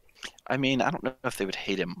 I mean, I don't know if they would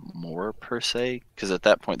hate him more per se, because at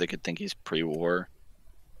that point they could think he's pre-war.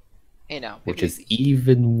 Hey now, Which is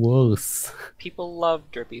even worse. people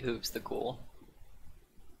love Derpy Hooves the ghoul.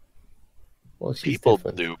 Well, she's People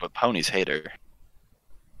different. do, but ponies hate her.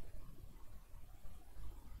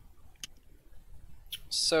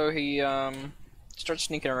 So he starts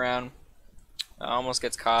sneaking around, almost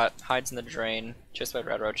gets caught, hides in the drain, chased by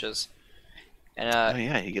red roaches, and Oh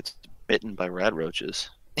yeah, he gets bitten by rad roaches.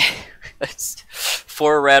 that's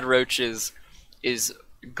 4 rad roaches is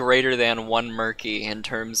greater than 1 Murky in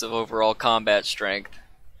terms of overall combat strength,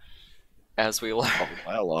 as we learn. Oh,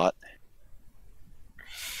 by a lot.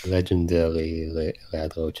 Legendary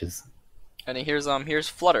rad roaches. And here's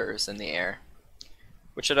flutters in the air,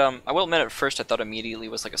 which I will admit at first I thought immediately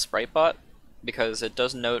was like a sprite bot, because it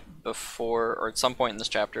does note before or at some point in this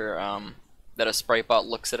chapter that a sprite bot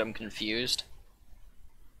looks at him confused.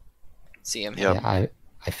 See him? Yep. Yeah,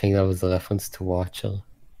 I think that was a reference to Watcher.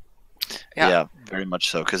 Yeah, very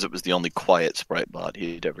much so, because it was the only quiet sprite bot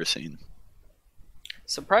he'd ever seen.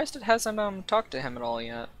 Surprised it hasn't talked to him at all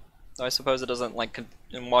yet. Though I suppose it doesn't like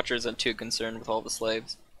and Watcher isn't too concerned with all the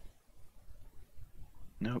slaves.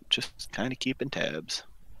 Nope, just kind of keeping tabs.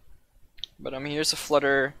 But here's a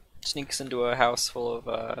flutter, sneaks into a house full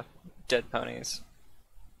of dead ponies.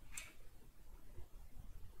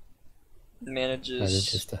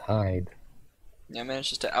 Manages to hide. Yeah,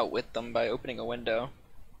 manages to outwit them by opening a window.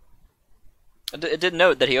 It did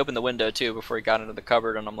note that he opened the window too before he got into the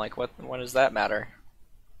cupboard, and I'm like, what does that matter?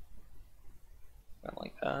 I'm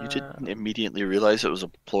like, You didn't immediately realize it was a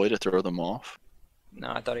ploy to throw them off?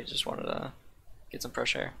 No, I thought he just wanted to get some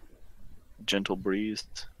fresh air. Gentle breeze.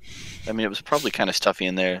 I mean, it was probably kind of stuffy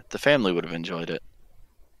in there. The family would have enjoyed it.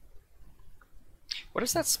 What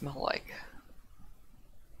does that smell like?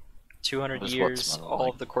 200 What does what years, smell all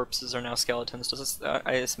like? of the corpses are now skeletons. Does this,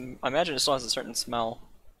 I imagine it still has a certain smell.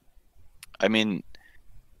 I mean,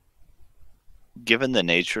 given the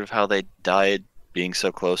nature of how they died, being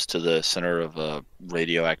so close to the center of a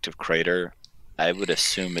radioactive crater, I would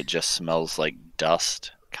assume it just smells like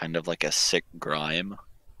dust, kind of like a sick grime.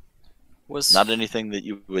 Was Not anything that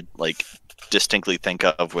you would like distinctly think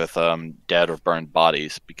of with dead or burned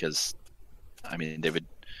bodies, because I mean they would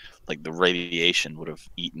like the radiation would have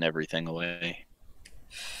eaten everything away.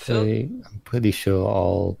 I'm pretty sure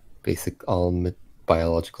all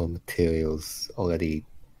biological materials already,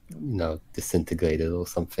 disintegrated or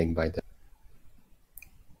something by then.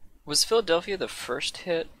 Was Philadelphia the first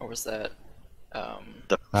hit, or was that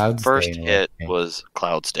The Cloudsdale, first hit I think. was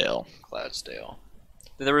Cloudsdale. Cloudsdale?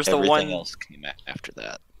 There was Everything the one. else came after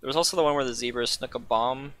that. There was also the one where the zebra snuck a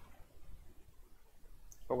bomb.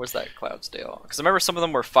 Or was that Cloudsdale? Because I remember some of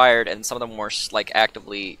them were fired and some of them were like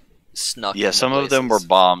actively snuck. Yeah, into some of them were places.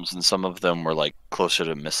 bombs and some of them were like closer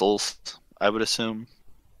to missiles, I would assume.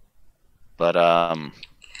 But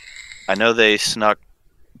I know they snuck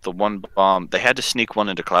the one bomb. They had to sneak one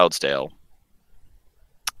into Cloudsdale,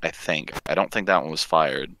 I think. I don't think that one was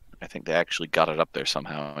fired. I think they actually got it up there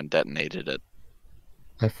somehow and detonated it.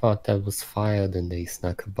 I thought that was fired and they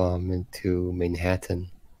snuck a bomb into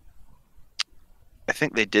Manhattan.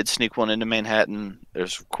 think they did sneak one into Manhattan.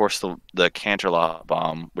 There's, of course, the Canterlot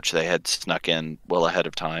bomb, which they had snuck in well ahead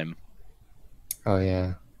of time. Oh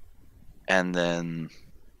yeah. And then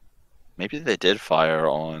maybe they did fire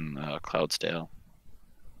on Cloudsdale.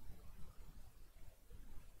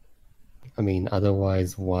 I mean,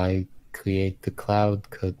 otherwise, why create the cloud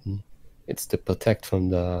curtain? It's to protect from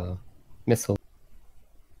the missile.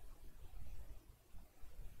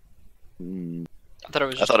 I thought it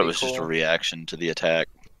was I just, thought to it be was just a cool. reaction to the attack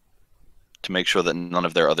to make sure that none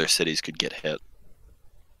of their other cities could get hit.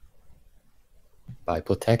 By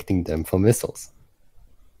protecting them from missiles.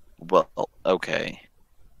 Well, okay.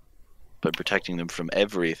 But protecting them from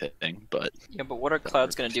everything, but... Yeah, but what are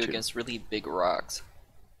clouds going to do too. against really big rocks?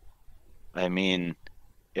 I mean,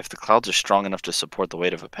 if the clouds are strong enough to support the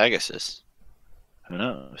weight of a Pegasus, who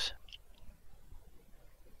knows?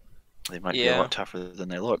 They might be a lot tougher than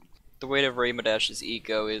they look. The weight of Ramadash's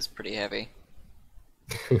ego is pretty heavy.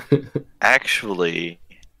 Actually,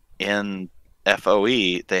 in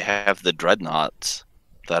FOE, they have the dreadnoughts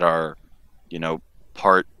that are, you know,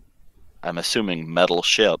 part, I'm assuming, metal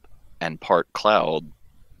ship and part cloud.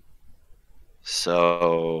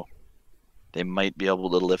 So they might be able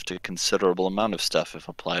to lift a considerable amount of stuff if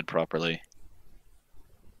applied properly.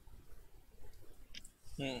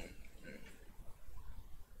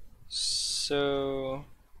 So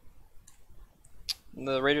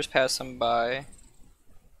the Raiders pass him by,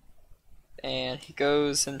 and he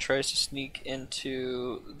goes and tries to sneak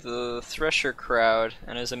into the Thresher crowd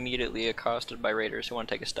and is immediately accosted by Raiders who want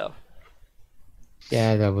to take his stuff.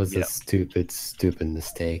 Yeah, that was a stupid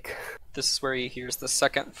mistake. This is where he hears the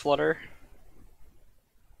second flutter.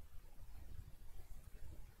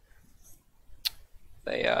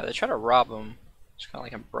 They try to rob him. It's kind of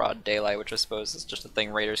like in broad daylight, which I suppose is just a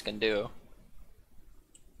thing Raiders can do.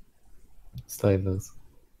 Slavers.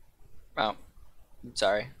 Oh, I'm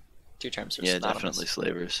sorry. Two terms are synonymous. Definitely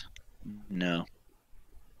slavers. No.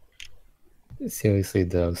 Seriously,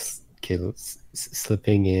 though,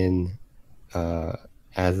 slipping in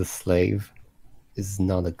as a slave is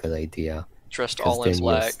not a good idea. Dressed all in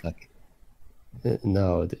black.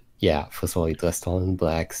 No, yeah, first of all, you dressed all in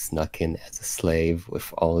black, snuck in as a slave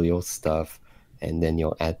with all your stuff, and then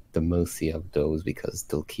you're at the mercy of those because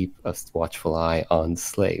they'll keep a watchful eye on the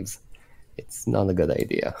slaves. It's not a good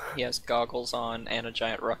idea. He has goggles on and a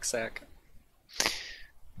giant rucksack.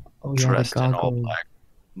 Oh yeah, Dressed the goggles. in all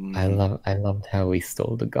black. I loved how he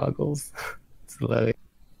stole the goggles. It's hilarious.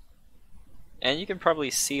 And you can probably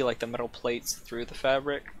see like the metal plates through the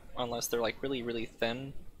fabric, unless they're like really, really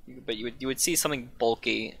thin. But you would see something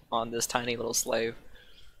bulky on this tiny little slave.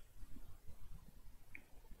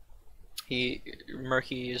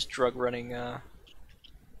 Murky is drug running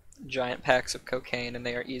giant packs of cocaine, and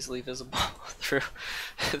they are easily visible through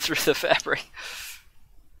the fabric.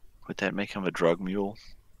 Would that make him a drug mule?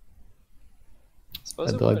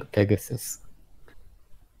 Suppose A it drug would. Pegasus.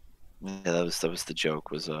 Yeah, that was the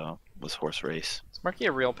joke. Was horse race. Is Murky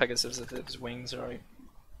a real Pegasus if his wings are like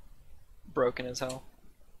broken as hell?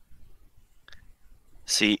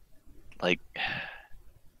 See, like,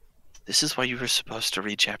 this is why you were supposed to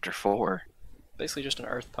read chapter 4. Basically just an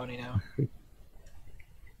earth pony now.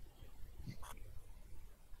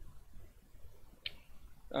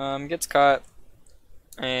 Gets caught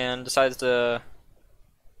and decides to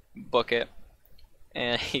book it,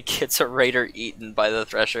 and he gets a raider eaten by the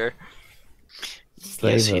Thresher.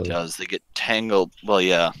 Yes, he does. They get tangled. Well,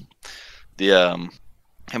 yeah, the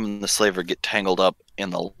him and the slaver get tangled up in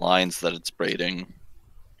the lines that it's braiding,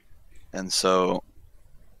 and so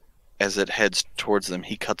as it heads towards them,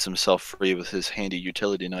 he cuts himself free with his handy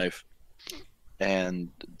utility knife, and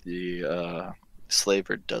the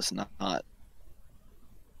slaver does not.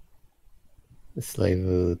 The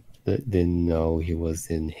slaver didn't know he was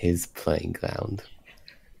in his playing ground.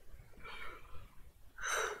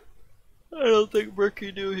 I don't think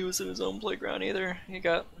Murky knew he was in his own playground either. He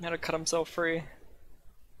had to cut himself free.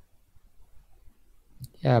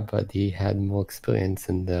 Yeah, but he had more experience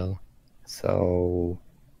in there, so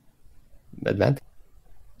advantage.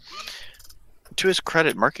 To his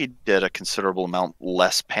credit, Murky did a considerable amount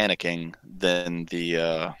less panicking than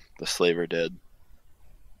the slaver did.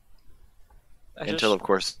 Until, of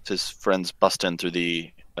course, his friends bust in through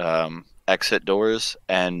the exit doors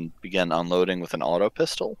and began unloading with an auto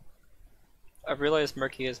pistol. I realized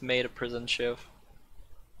Murky has made a prison shiv.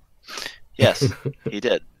 Yes, he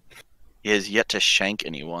did. He has yet to shank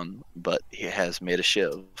anyone, but he has made a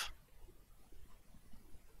shiv.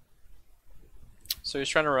 So he's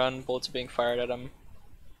trying to run, bullets are being fired at him.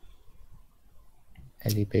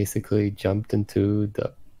 And he basically jumped into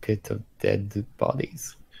the pit of dead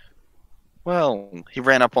bodies. Well, he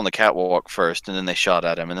ran up on the catwalk first, and then they shot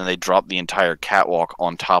at him, and then they dropped the entire catwalk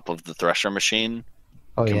on top of the thresher machine,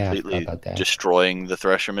 Oh yeah, I forgot completely about that. destroying the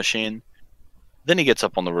thresher machine. Then he gets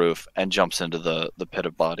up on the roof and jumps into the pit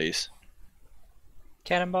of bodies.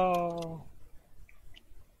 Cannonball!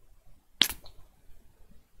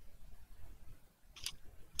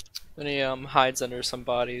 Then he hides under some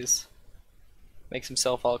bodies, makes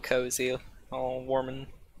himself all cozy, all warm and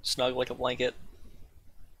snug like a blanket.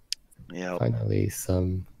 Yeah. Finally,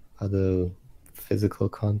 some other physical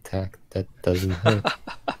contact that doesn't hurt.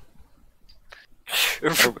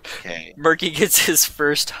 Okay. Murky gets his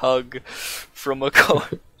first hug from a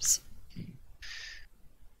corpse.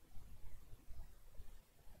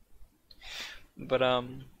 But Well,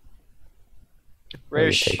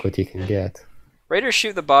 Raiders, you take what you can get. Raiders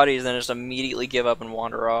shoot the bodies, then just immediately give up and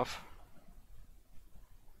wander off.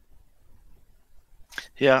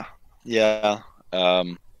 Yeah.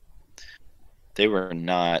 They were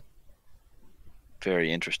not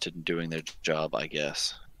very interested in doing their job, I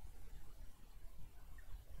guess.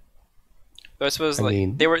 But I suppose I like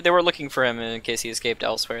mean- they were looking for him in case he escaped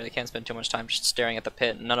elsewhere. They can't spend too much time just staring at the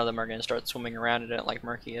pit. None of them are going to start swimming around in it like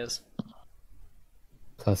Murky is.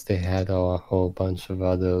 Plus, they had a whole bunch of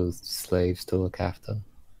other slaves to look after.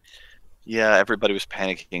 Yeah, everybody was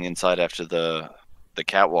panicking inside after the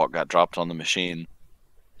catwalk got dropped on the machine.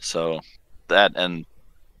 So that and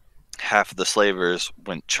half of the slavers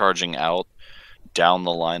went charging out down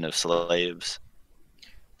the line of slaves.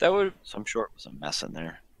 That would So I'm sure it was a mess in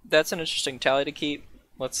there. That's an interesting tally to keep.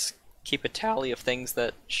 Let's keep a tally of things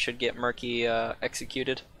that should get Murky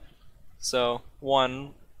executed. So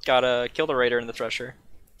 1, gotta kill the raider and the thresher.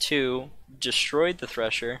 2, destroyed the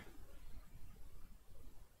thresher.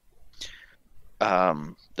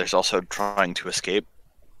 There's also trying to escape,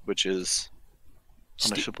 which is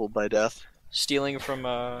punishable by death. Stealing from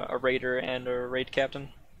a raider and a raid captain.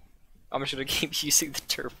 I'm just gonna keep using the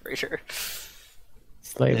turf raider.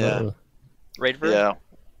 Slaver. Yeah. Raid bird? Yeah,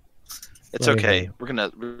 it's Slaver. okay. We're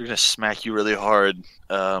gonna smack you really hard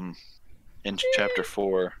in chapter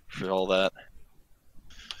 4 for all that.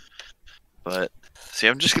 But see,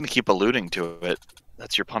 I'm just gonna keep alluding to it.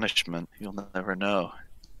 That's your punishment. You'll never know.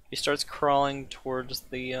 He starts crawling towards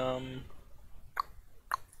the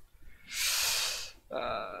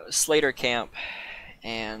Slater camp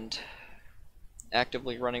and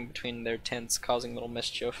actively running between their tents, causing little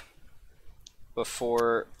mischief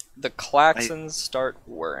before the klaxons start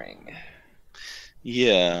whirring.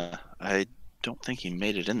 Yeah, I don't think he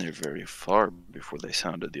made it in there very far before they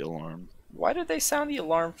sounded the alarm. Why did they sound the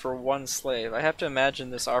alarm for one slave? I have to imagine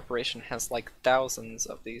this operation has like thousands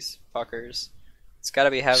of these fuckers. It's got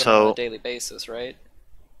to be happening on a daily basis, right?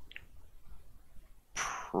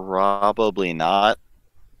 Probably not.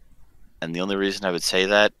 And the only reason I would say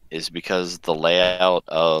that is because the layout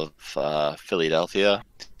of Philadelphia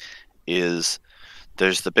is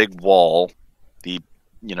there's the big wall, the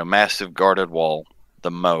massive guarded wall,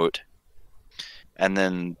 the moat, and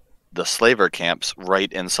then the slaver camps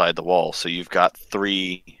right inside the wall. So you've got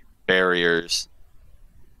 3 barriers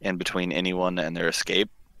in between anyone and their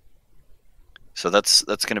escape. So that's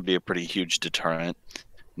going to be a pretty huge deterrent.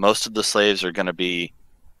 Most of the slaves are going to be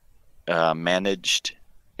managed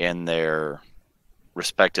in their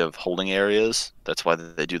respective holding areas. That's why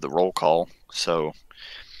they do the roll call. So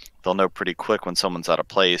they'll know pretty quick when someone's out of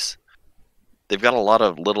place. They've got a lot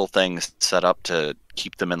of little things set up to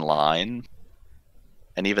keep them in line.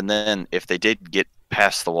 And even then, if they did get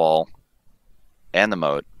past the wall and the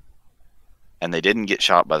moat, and they didn't get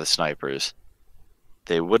shot by the snipers,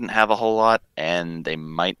 they wouldn't have a whole lot, and they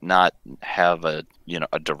might not have a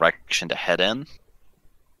direction to head in.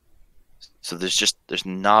 So there's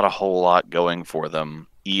not a whole lot going for them,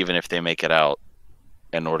 even if they make it out,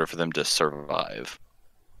 in order for them to survive.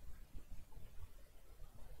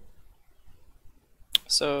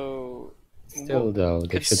 So Still, though,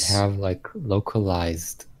 they should have like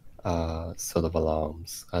localized sort of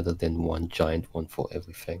alarms, other than one giant one for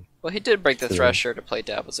everything. Well, he did break the So- thresher to play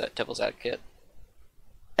devil's advocate.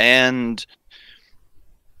 And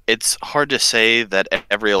it's hard to say that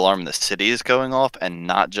every alarm in the city is going off and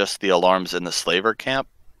not just the alarms in the slaver camp,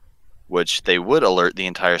 which they would alert the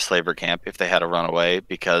entire slaver camp if they had a runaway,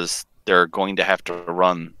 because they're going to have to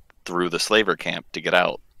run through the slaver camp to get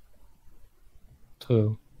out.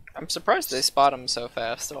 True. I'm surprised they spot him so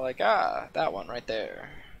fast. They're like, that one right there.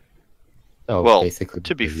 Oh, Well, basically,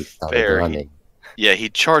 to be because he started fair, running. Yeah, he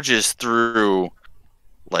charges through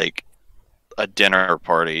like a dinner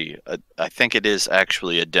party. I think it is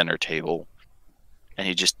actually a dinner table. And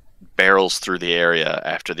he just barrels through the area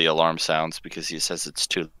after the alarm sounds because he says it's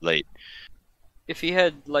too late. If he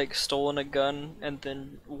had, like, stolen a gun and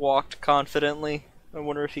then walked confidently, I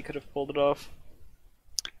wonder if he could have pulled it off.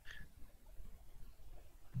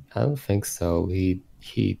 I don't think so.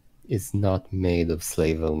 He is not made of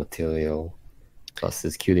slaver material. Plus,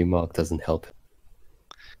 his cutie mark doesn't help him.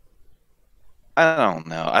 I don't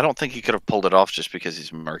know. I don't think he could have pulled it off just because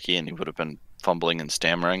he's murky and he would have been fumbling and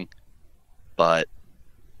stammering. But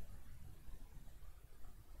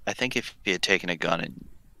I think if he had taken a gun and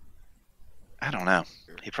I don't know,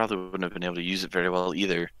 he probably wouldn't have been able to use it very well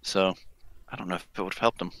either. So I don't know if it would have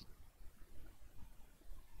helped him.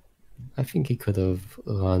 I think he could have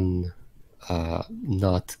run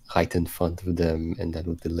not right in front of them, and that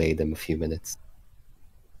would delay them a few minutes.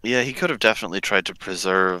 Yeah, he could have definitely tried to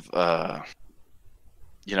preserve,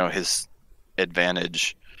 his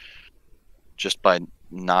advantage just by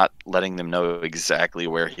not letting them know exactly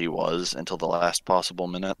where he was until the last possible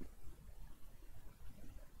minute.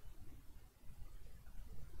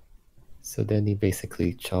 So then he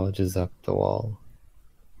basically charges up the wall.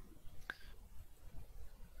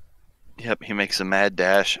 Yep, he makes a mad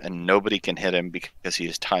dash, and nobody can hit him because he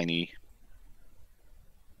is tiny.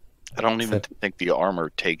 I don't even think the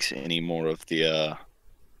armor takes any more of the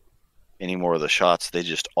shots. They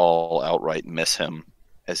just all outright miss him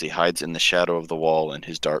as he hides in the shadow of the wall in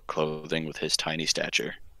his dark clothing with his tiny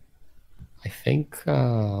stature. I think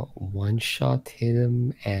one shot hit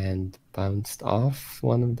him and bounced off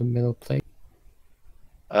one of the middle plates.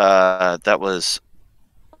 That was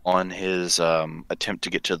on his attempt to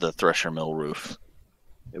get to the thresher mill roof.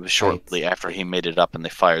 It was shortly after he made it up and they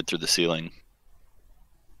fired through the ceiling.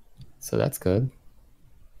 So that's good.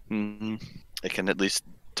 It can at least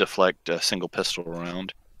deflect a single pistol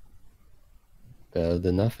round. Better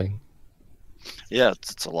than nothing. Yeah,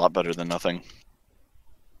 it's a lot better than nothing.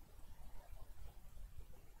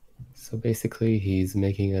 So basically, he's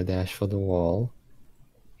making a dash for the wall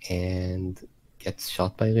and gets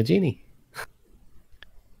shot by Regini.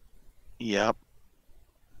 Yep.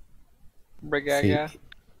 Regaga?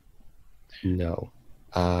 No.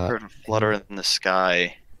 Heard a flutter in the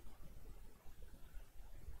sky.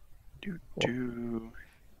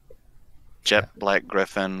 Jet black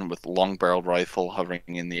griffin with long-barreled rifle hovering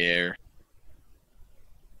in the air.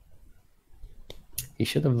 He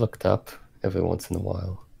should have looked up every once in a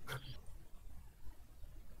while.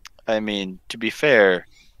 I mean, to be fair,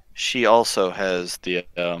 she also has the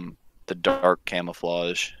dark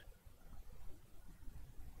camouflage.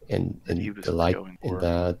 And the light in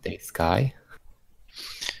the day sky?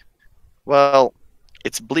 Well,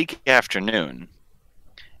 it's bleak afternoon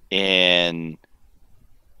in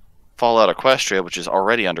Fallout Equestria, which is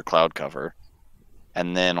already under cloud cover.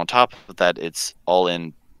 And then on top of that, it's all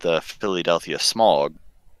in the Philadelphia smog.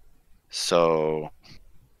 So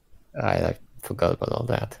I forgot about all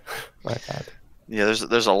that. My bad. Yeah,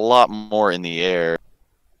 there's a lot more in the air,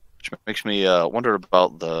 which makes me wonder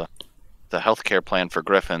about the healthcare plan for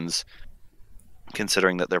griffins,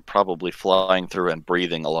 considering that they're probably flying through and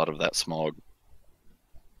breathing a lot of that smog.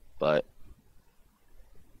 But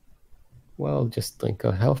well, just drink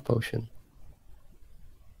a health potion.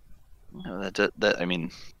 That I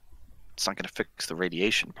mean, it's not going to fix the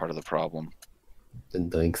radiation part of the problem. Then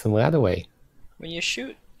drink some Redeye. When you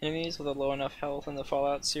shoot enemies with a low enough health in the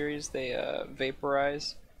Fallout series, they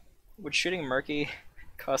vaporize. Would shooting Murky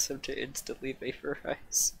cause him to instantly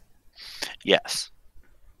vaporize? Yes.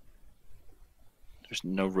 There's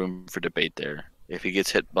no room for debate there. If he gets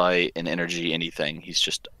hit by an energy anything, he's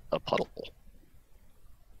just a puddle.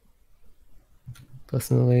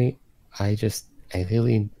 Personally, I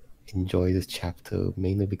really enjoy this chapter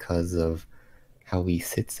mainly because of how he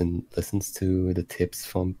sits and listens to the tips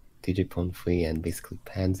from DJ Ponfrey and basically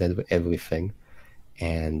pans everything.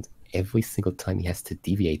 And every single time he has to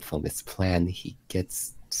deviate from his plan, he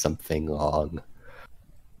gets something wrong.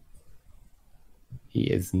 He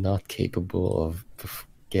is not capable of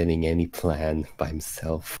getting any plan by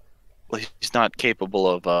himself. Well, he's not capable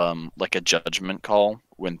of like a judgment call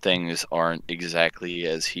when things aren't exactly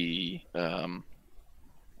as he kind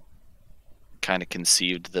of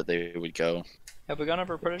conceived that they would go. Have we gone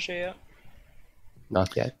over Protege yet?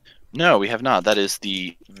 Not yet. No, we have not. That is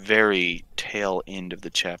the very tail end of the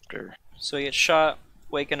chapter. So he gets shot,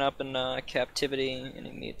 waking up in captivity, and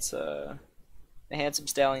he meets a handsome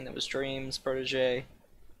stallion that was Dream's protege,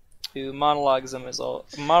 who monologues at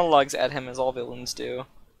him as all villains do.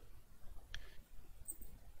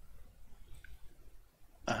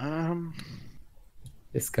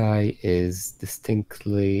 This guy is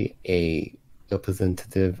distinctly a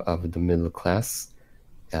representative of the middle class,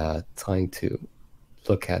 trying to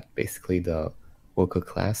look at basically the worker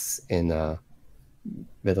class in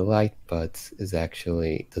with the light, but is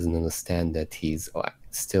actually doesn't understand that he's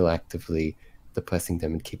still actively depressing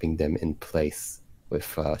them and keeping them in place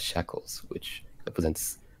with shackles, which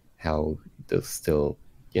represents how they're still,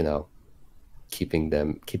 keeping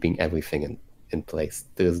everything in place.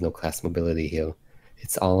 There's no class mobility here.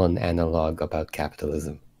 It's all an analog about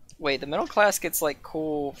capitalism. Wait, the middle class gets like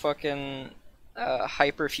cool fucking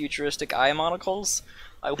hyper futuristic eye monocles?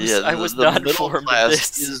 I was the not middle informed of class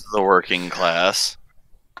this. is the working class.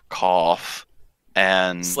 Cough.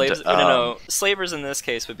 And Slaves? No. Slavers in this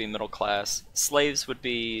case would be middle class. Slaves would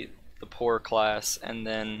be the poor class, and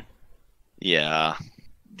then yeah,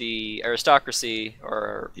 the aristocracy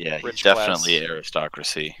or he's rich definitely class.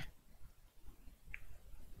 aristocracy.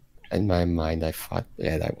 In my mind, I thought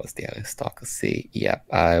that was the aristocracy. Yep,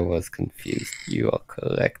 I was confused. You are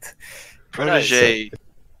correct. Protege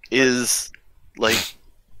is like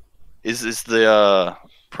is the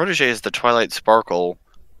Protege is the Twilight Sparkle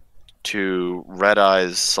to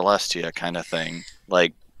Redeye's Celestia kind of thing.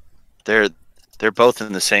 Like they're both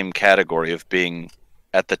in the same category of being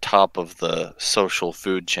at the top of the social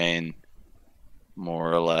food chain,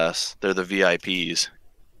 more or less. They're the VIPs.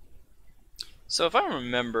 So if I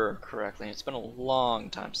remember correctly, it's been a long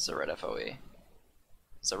time since I read FOE.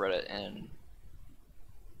 So I read it in,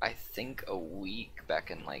 I think, a week back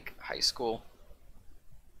in like high school.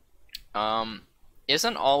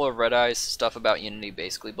 Isn't all of Redeye's stuff about Unity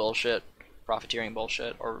basically bullshit, profiteering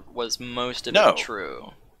bullshit, or was most of it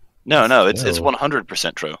true? No, it's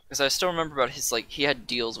 100% true. Because I still remember about his, like, he had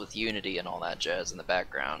deals with Unity and all that jazz in the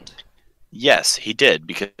background. Yes, he did,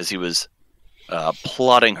 because he was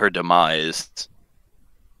plotting her demise.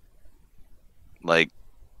 Like,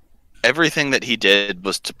 everything that he did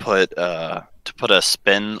was to put a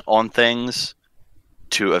spin on things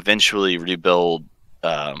to eventually rebuild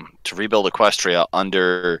Equestria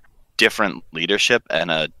under different leadership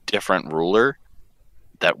and a different ruler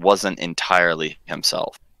that wasn't entirely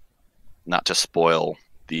himself. Not to spoil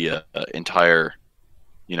the entire,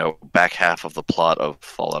 back half of the plot of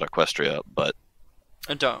Fallout Equestria, but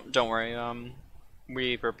don't worry.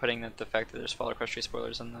 We were putting the fact that there's Fallout Equestria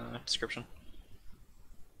spoilers in the description.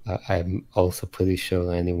 I'm also pretty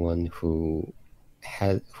sure anyone who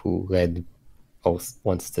read or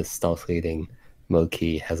wants to start reading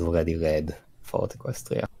Murky has already read Fallout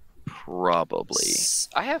Equestria. Probably.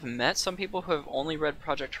 I have met some people who have only read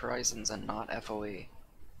Project Horizons and not FOE.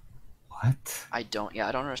 What? I don't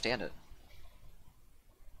understand it.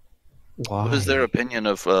 Why? What is their opinion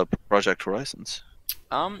of Project Horizons?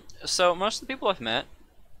 So most of the people I've met,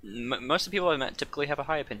 typically have a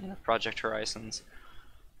high opinion of Project Horizons.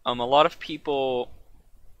 A lot of people,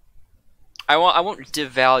 I won't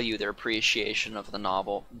devalue their appreciation of the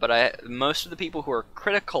novel, but most of the people who are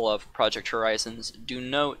critical of Project Horizons do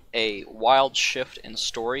note a wild shift in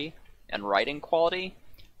story and writing quality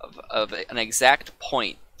of an exact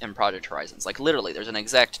point in Project Horizons. Like literally, there's an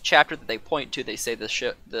exact chapter that they point to. They say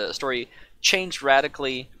the story changed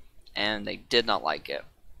radically, and they did not like it.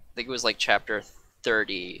 I think it was like chapter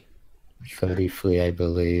 30. 33, I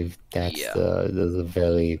believe. There's a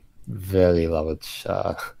very, very large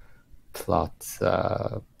plot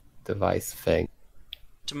device thing.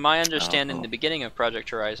 To my understanding, the beginning of Project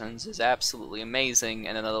Horizons is absolutely amazing,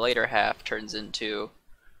 and then the later half turns into,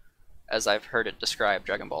 as I've heard it described,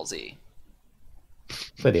 Dragon Ball Z.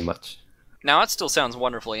 Pretty much. Now, it still sounds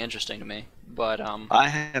wonderfully interesting to me, but I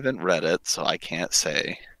haven't read it, so I can't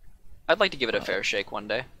say. I'd like to give it a fair shake one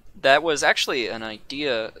day. That was actually an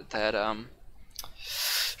idea that,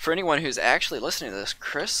 for anyone who's actually listening to this,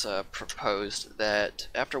 Chris proposed that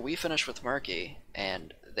after we finish with Murky,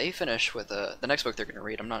 and they finish with the next book they're going to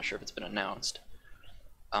read, I'm not sure if it's been announced,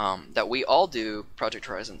 that we all do Project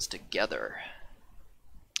Horizons together.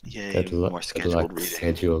 Yay, more scheduled reading.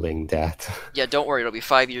 Scheduling that. Yeah, don't worry, it'll be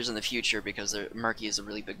 5 years in the future because Murky is a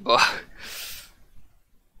really big book.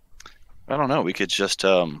 I don't know, we could just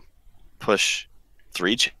push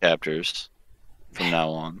 3 chapters from now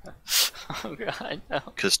on. Oh god, no.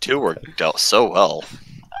 Because 2 worked out so well.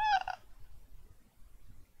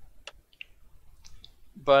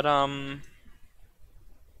 But,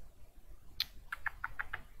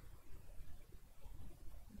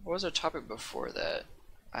 what was our topic before that?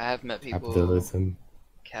 I have met people...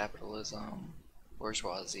 Capitalism.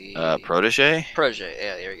 Bourgeoisie... Protege? Protege,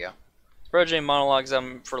 yeah, there you go. Protege monologues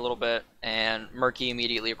them for a little bit, and Murky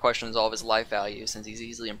immediately questions all of his life values since he's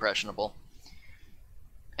easily impressionable.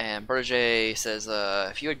 And Protege says,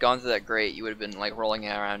 if you had gone through that grate, you would have been like rolling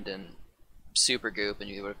around in super goop and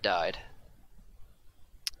you would have died.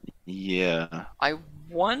 Yeah. I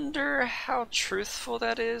wonder how truthful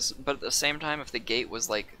that is, but at the same time, if the gate was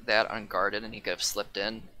like that unguarded and he could have slipped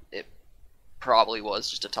in, it probably was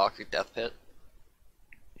just a toxic death pit.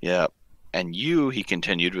 Yeah. And you, he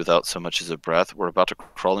continued without so much as a breath, were about to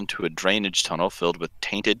crawl into a drainage tunnel filled with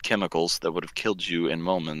tainted chemicals that would have killed you in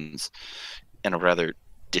moments in a rather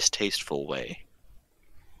distasteful way.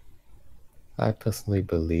 I personally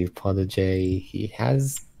believe Prodigy. He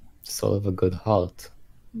has sort of a good heart,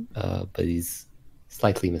 but he's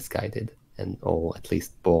slightly misguided, and or at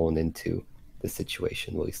least born into the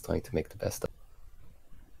situation where he's trying to make the best of.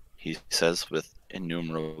 He says with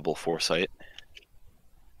innumerable foresight.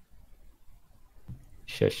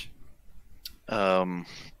 Shush. But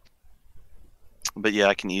yeah,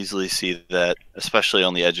 I can easily see that, especially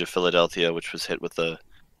on the edge of Philadelphia, which was hit with a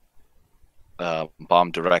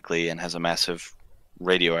bomb directly and has a massive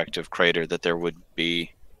radioactive crater, that there would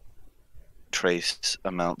be trace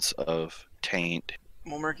amounts of taint.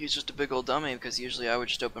 Well, Murky's just a big old dummy, because usually I would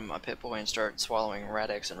just open my Pip-Boy and start swallowing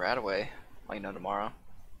Radix and Radaway, like no tomorrow.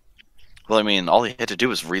 Well, I mean, all he had to do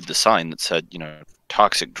was read the sign that said, you know,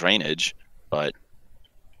 toxic drainage, but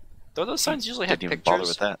Though those signs usually have didn't even bother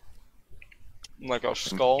pictures, with that. like a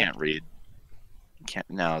skull. You can't read. You can't.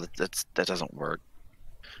 No, that doesn't work.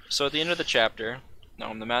 So at the end of the chapter,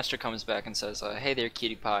 the master comes back and says, "Hey there,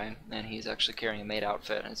 cutie pie," and he's actually carrying a maid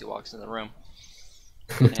outfit as he walks into the room.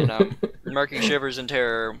 And Murky shivers in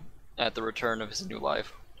terror at the return of his new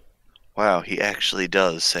life. Wow, he actually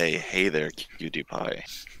does say, "Hey there, cutie pie."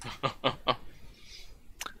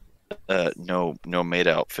 No maid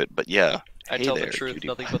outfit, but yeah. I hey tell there, the truth, cutie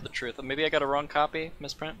nothing pie. but the truth. Maybe I got a wrong copy,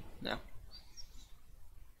 misprint? No.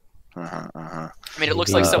 I mean, it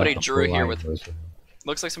looks like somebody drew here with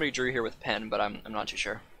pen, but I'm not too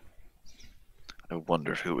sure. I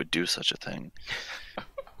wonder who would do such a thing.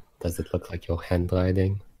 Does it look like your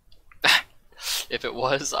handwriting? If it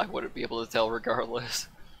was, I wouldn't be able to tell regardless.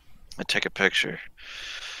 I take a picture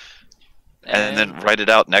and then write it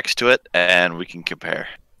out next to it, and we can compare.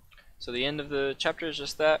 So the end of the chapter is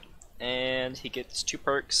just that, and he gets 2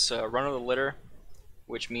 perks: Run of the Litter,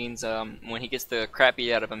 which means when he gets the crap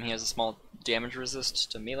beat out of him, he has a small damage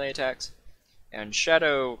resist to melee attacks, and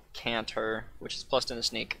Shadow Canter, which is +10 to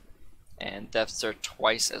sneak, and thefts are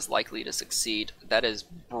twice as likely to succeed. That is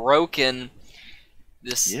broken.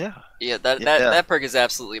 That perk is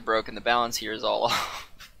absolutely broken. The balance here is all off.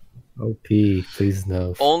 OP, please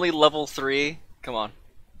no. Only level 3. Come on.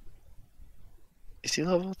 Is he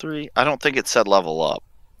level 3? I don't think it said level up.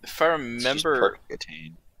 If I It's just remember, perk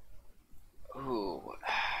attained. ooh.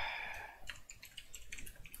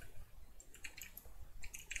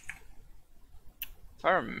 If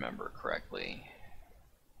I remember correctly.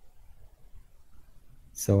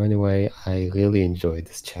 So anyway, I really enjoyed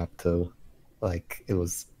this chapter. Like, it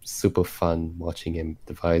was super fun watching him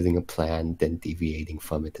devising a plan, then deviating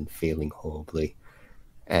from it and failing horribly.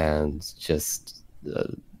 And just,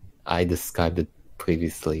 I described it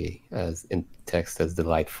previously as in text as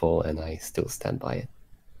delightful, and I still stand by it.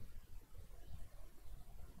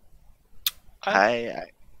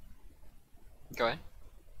 Go ahead.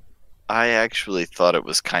 I actually thought it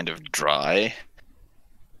was kind of dry.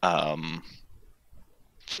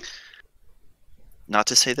 Not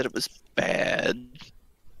to say that it was bad,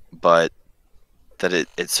 but that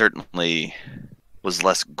it certainly was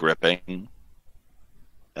less gripping.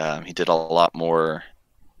 He did a lot more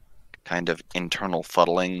kind of internal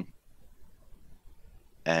fuddling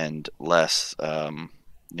and less,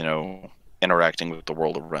 interacting with the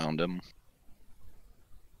world around him.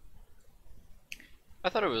 I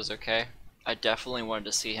thought it was okay. I definitely wanted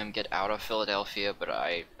to see him get out of Philadelphia, but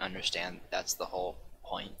I understand that's the whole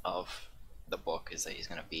point of the book, is that he's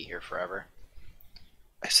going to be here forever.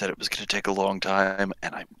 I said it was going to take a long time,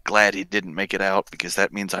 and I'm glad he didn't make it out, because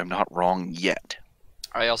that means I'm not wrong yet.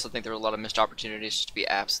 I also think there were a lot of missed opportunities just to be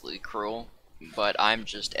absolutely cruel, but I'm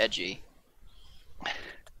just edgy.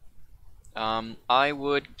 I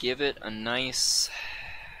would give it a nice,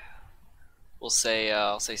 I'll say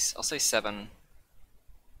 7.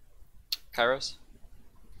 Kairos?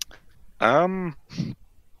 I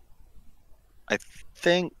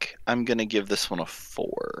think I'm gonna give this one a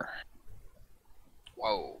 4.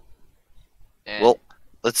 Whoa. And Well,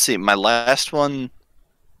 let's see. My last one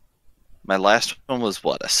was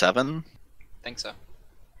what, a 7? I think so.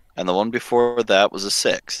 And the one before that was a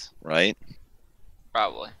 6, right?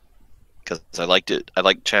 Probably. Because I liked it. I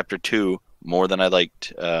liked chapter 2 more than I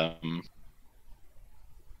liked. I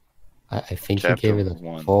think you Chapter gave it a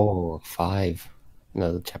 1. 4 or 5.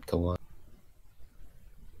 No, chapter 1.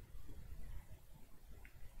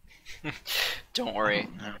 Don't worry.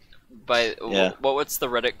 Yeah. What's the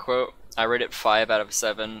Reddit quote? I rate it 5 out of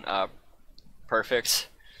 7. Perfect.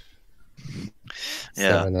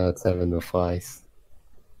 Yeah. 7 out of 7 with flies.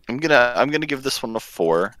 I'm gonna give this one a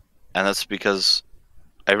 4, and that's because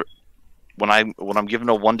when I'm given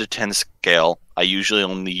a 1 to 10 scale, I usually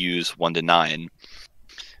only use 1 to 9,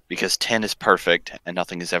 because 10 is perfect and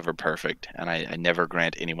nothing is ever perfect, and I never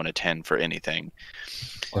grant anyone a 10 for anything.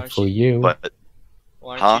 Why But don't for you, you, But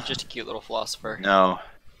why Huh? aren't you just a cute little philosopher? no,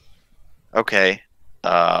 okay,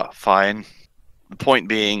 fine. The point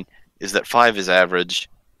being is that 5 is average,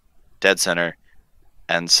 dead center,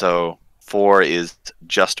 and so 4 is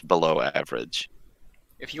just below average.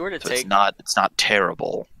 If you were to So take it's not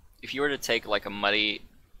terrible. if you were to take like a muddy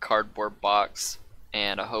cardboard box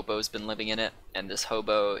and a hobo's been living in it, and this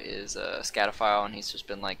hobo is a scatophile and he's just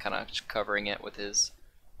been like kind of covering it with his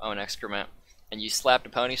own excrement, and you slapped a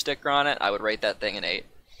pony sticker on it, I would rate that thing an 8.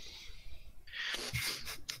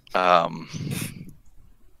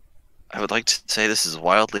 I would like to say this is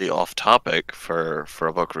wildly off topic for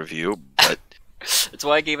a book review, but That's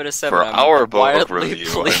why I gave it a 7. for I'm our book wildly review,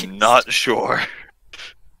 pleased. I'm not sure.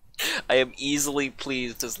 I am easily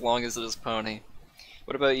pleased as long as it is pony.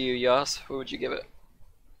 What about you, Yas? What would you give it?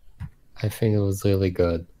 I think it was really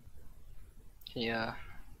good. Yeah.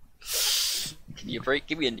 Can you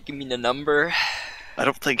give me the number? I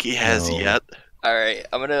don't think he has No. yet. All right,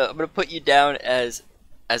 I'm gonna put you down as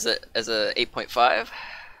a 8.5.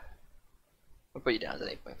 I'll put you down as an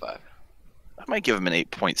 8.5. I might give him an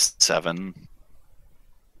 8.7.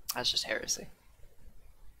 That's just heresy.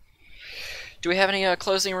 Do we have any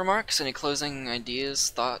closing remarks? Any closing ideas,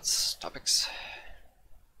 thoughts, topics?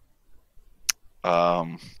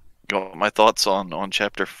 You want my thoughts on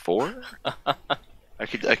chapter 4? I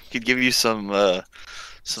could give you some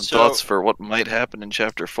So- thoughts for what might happen in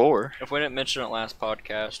chapter 4. If we didn't mention it last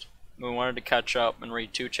podcast, we wanted to catch up and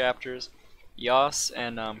read 2 chapters. Yas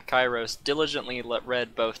and Kairos diligently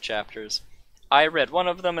read both chapters. I read one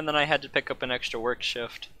of them, and then I had to pick up an extra work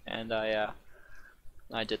shift, and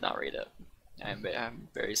I did not read it. I'm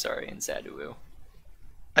very sorry and sad to woo.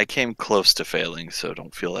 I came close to failing, so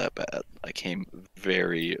don't feel that bad. I came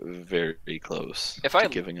very, very close If to I-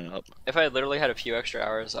 giving up. If I had literally had a few extra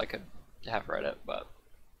hours, I could have read it, but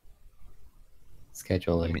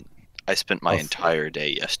Scheduling. I mean, I spent my Also- entire day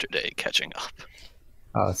yesterday catching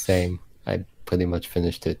up. Same. I pretty much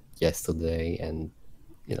finished it yesterday, and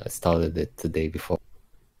I started it the day before.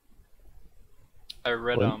 I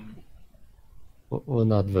read Well- We're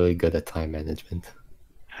not very good at time management.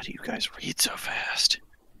 How do you guys read so fast?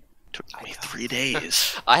 Took me 3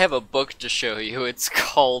 days. I have a book to show you. It's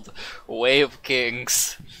called Way of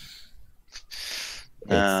Kings.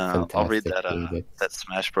 I'll read fantastic, that read it. that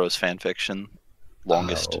Smash Bros fanfiction.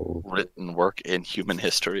 Longest Oh. written work in human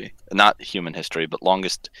history. Not human history, but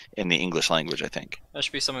longest in the English language, I think. That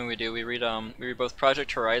should be something we do. We read both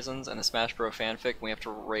Project Horizons and the Smash Bros fanfic, and we have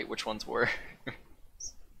to rate which ones were.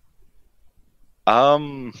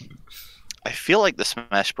 I feel like the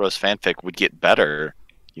Smash Bros fanfic would get better,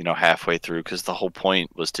 halfway through, because the whole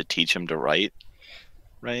point was to teach him to write,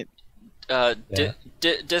 right? Yeah.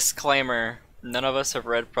 Disclaimer: none of us have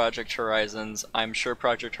read Project Horizons. I'm sure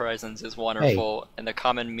Project Horizons is wonderful, and the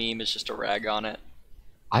common meme is just a rag on it.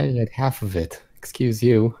 I read half of it. Excuse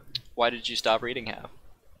you, Why did you stop reading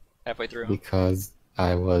halfway through? because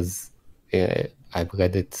I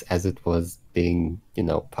read it as it was being,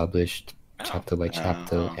 published chapter by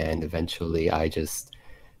chapter, Oh. and eventually I just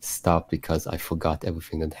stopped because I forgot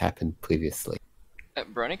everything that happened previously.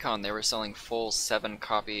 At BronyCon, they were selling full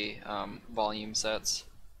 7-copy volume sets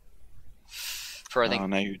for I think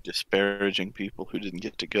Now you're disparaging people who didn't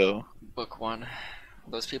get to go. book 1.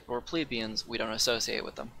 Those people were plebeians. We don't associate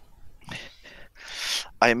with them.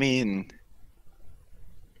 I mean,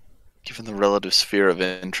 given the relative sphere of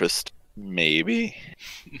interest, maybe.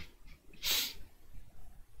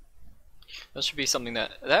 That should be something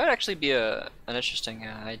that would actually be an interesting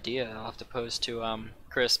idea. I'll have to pose to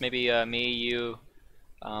Chris. Maybe me, you,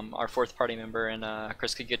 our 4th party member, and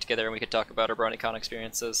Chris could get together and we could talk about our BronyCon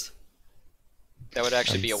experiences. That would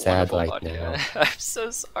actually I'm be a sad wonderful right podcast. now. I'm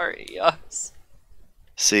so sorry, yes.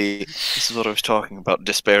 See, this is what I was talking about,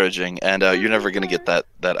 disparaging, and you're never going to get that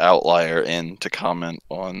outlier in to comment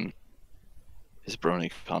on his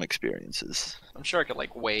BronyCon experiences. I'm sure I could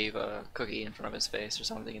like wave a cookie in front of his face or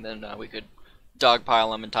something, and then we could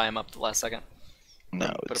dogpile him and tie him up at the last second.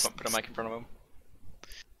 No, Put a mic in front of him.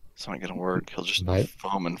 it's not going to work. He'll just Right.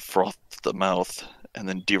 foam and froth the mouth and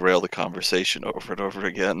then derail the conversation over and over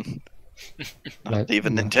again. Not Right.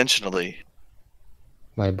 even No. intentionally.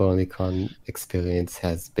 My BronyCon experience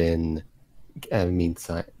has been,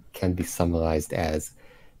 can be summarized as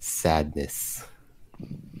sadness.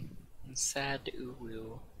 Sad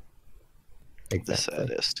uwu. The Exactly.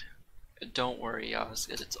 saddest. Don't worry, Yas.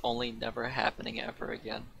 It's only never happening ever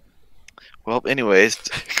again. Well, anyways,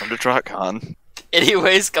 come to TrotCon.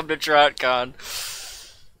 Anyways, come to TrotCon.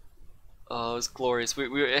 Oh, it was glorious.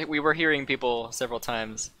 We were hearing people several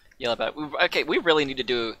times yell about it. Okay, we really need to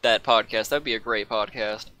do that podcast. That'd be a great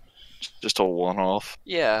podcast. Just a one-off.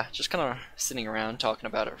 Yeah, just kind of sitting around talking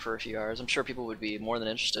about it for a few hours. I'm sure people would be more than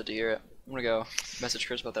interested to hear it. I'm gonna go message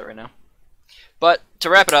Chris about that right now. But to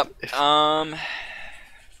wrap it up,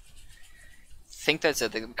 think that's it. I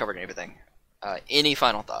think we covered everything. Any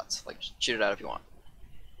final thoughts? Like, shoot it out if you want.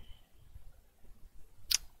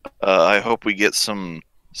 I hope we get some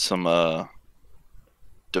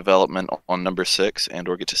development on number 6,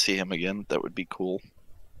 and/or get to see him again. That would be cool.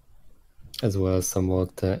 As well as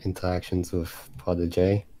somewhat interactions with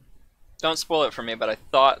Prodigy. Don't spoil it for me, but I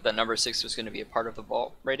thought that number 6 was going to be a part of the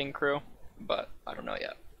vault raiding crew, but I don't know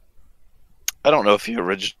yet. I don't know if he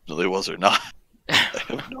originally was or not. I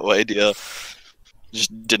have no idea.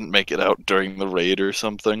 Just didn't make it out during the raid or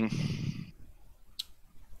something.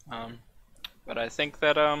 But I think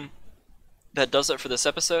that that does it for this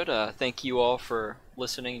episode. Thank you all for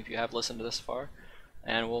listening, if you have listened to this far,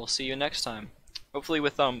 and we'll see you next time. Hopefully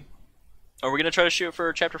with are we gonna try to shoot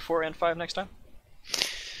for chapter 4 and 5 next time?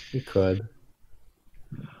 We could.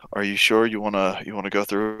 Are you sure you wanna go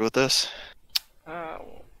through with this?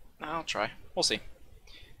 I'll try. We'll see.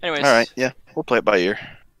 Anyways. All right. Yeah, we'll play it by ear.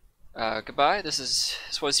 Goodbye. This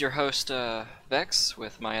was your host Vex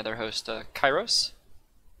with my other host Kairos.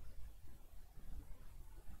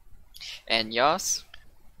 And Yas.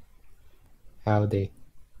 Howdy.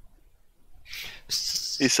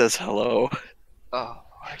 He says hello. Oh,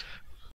 Lord.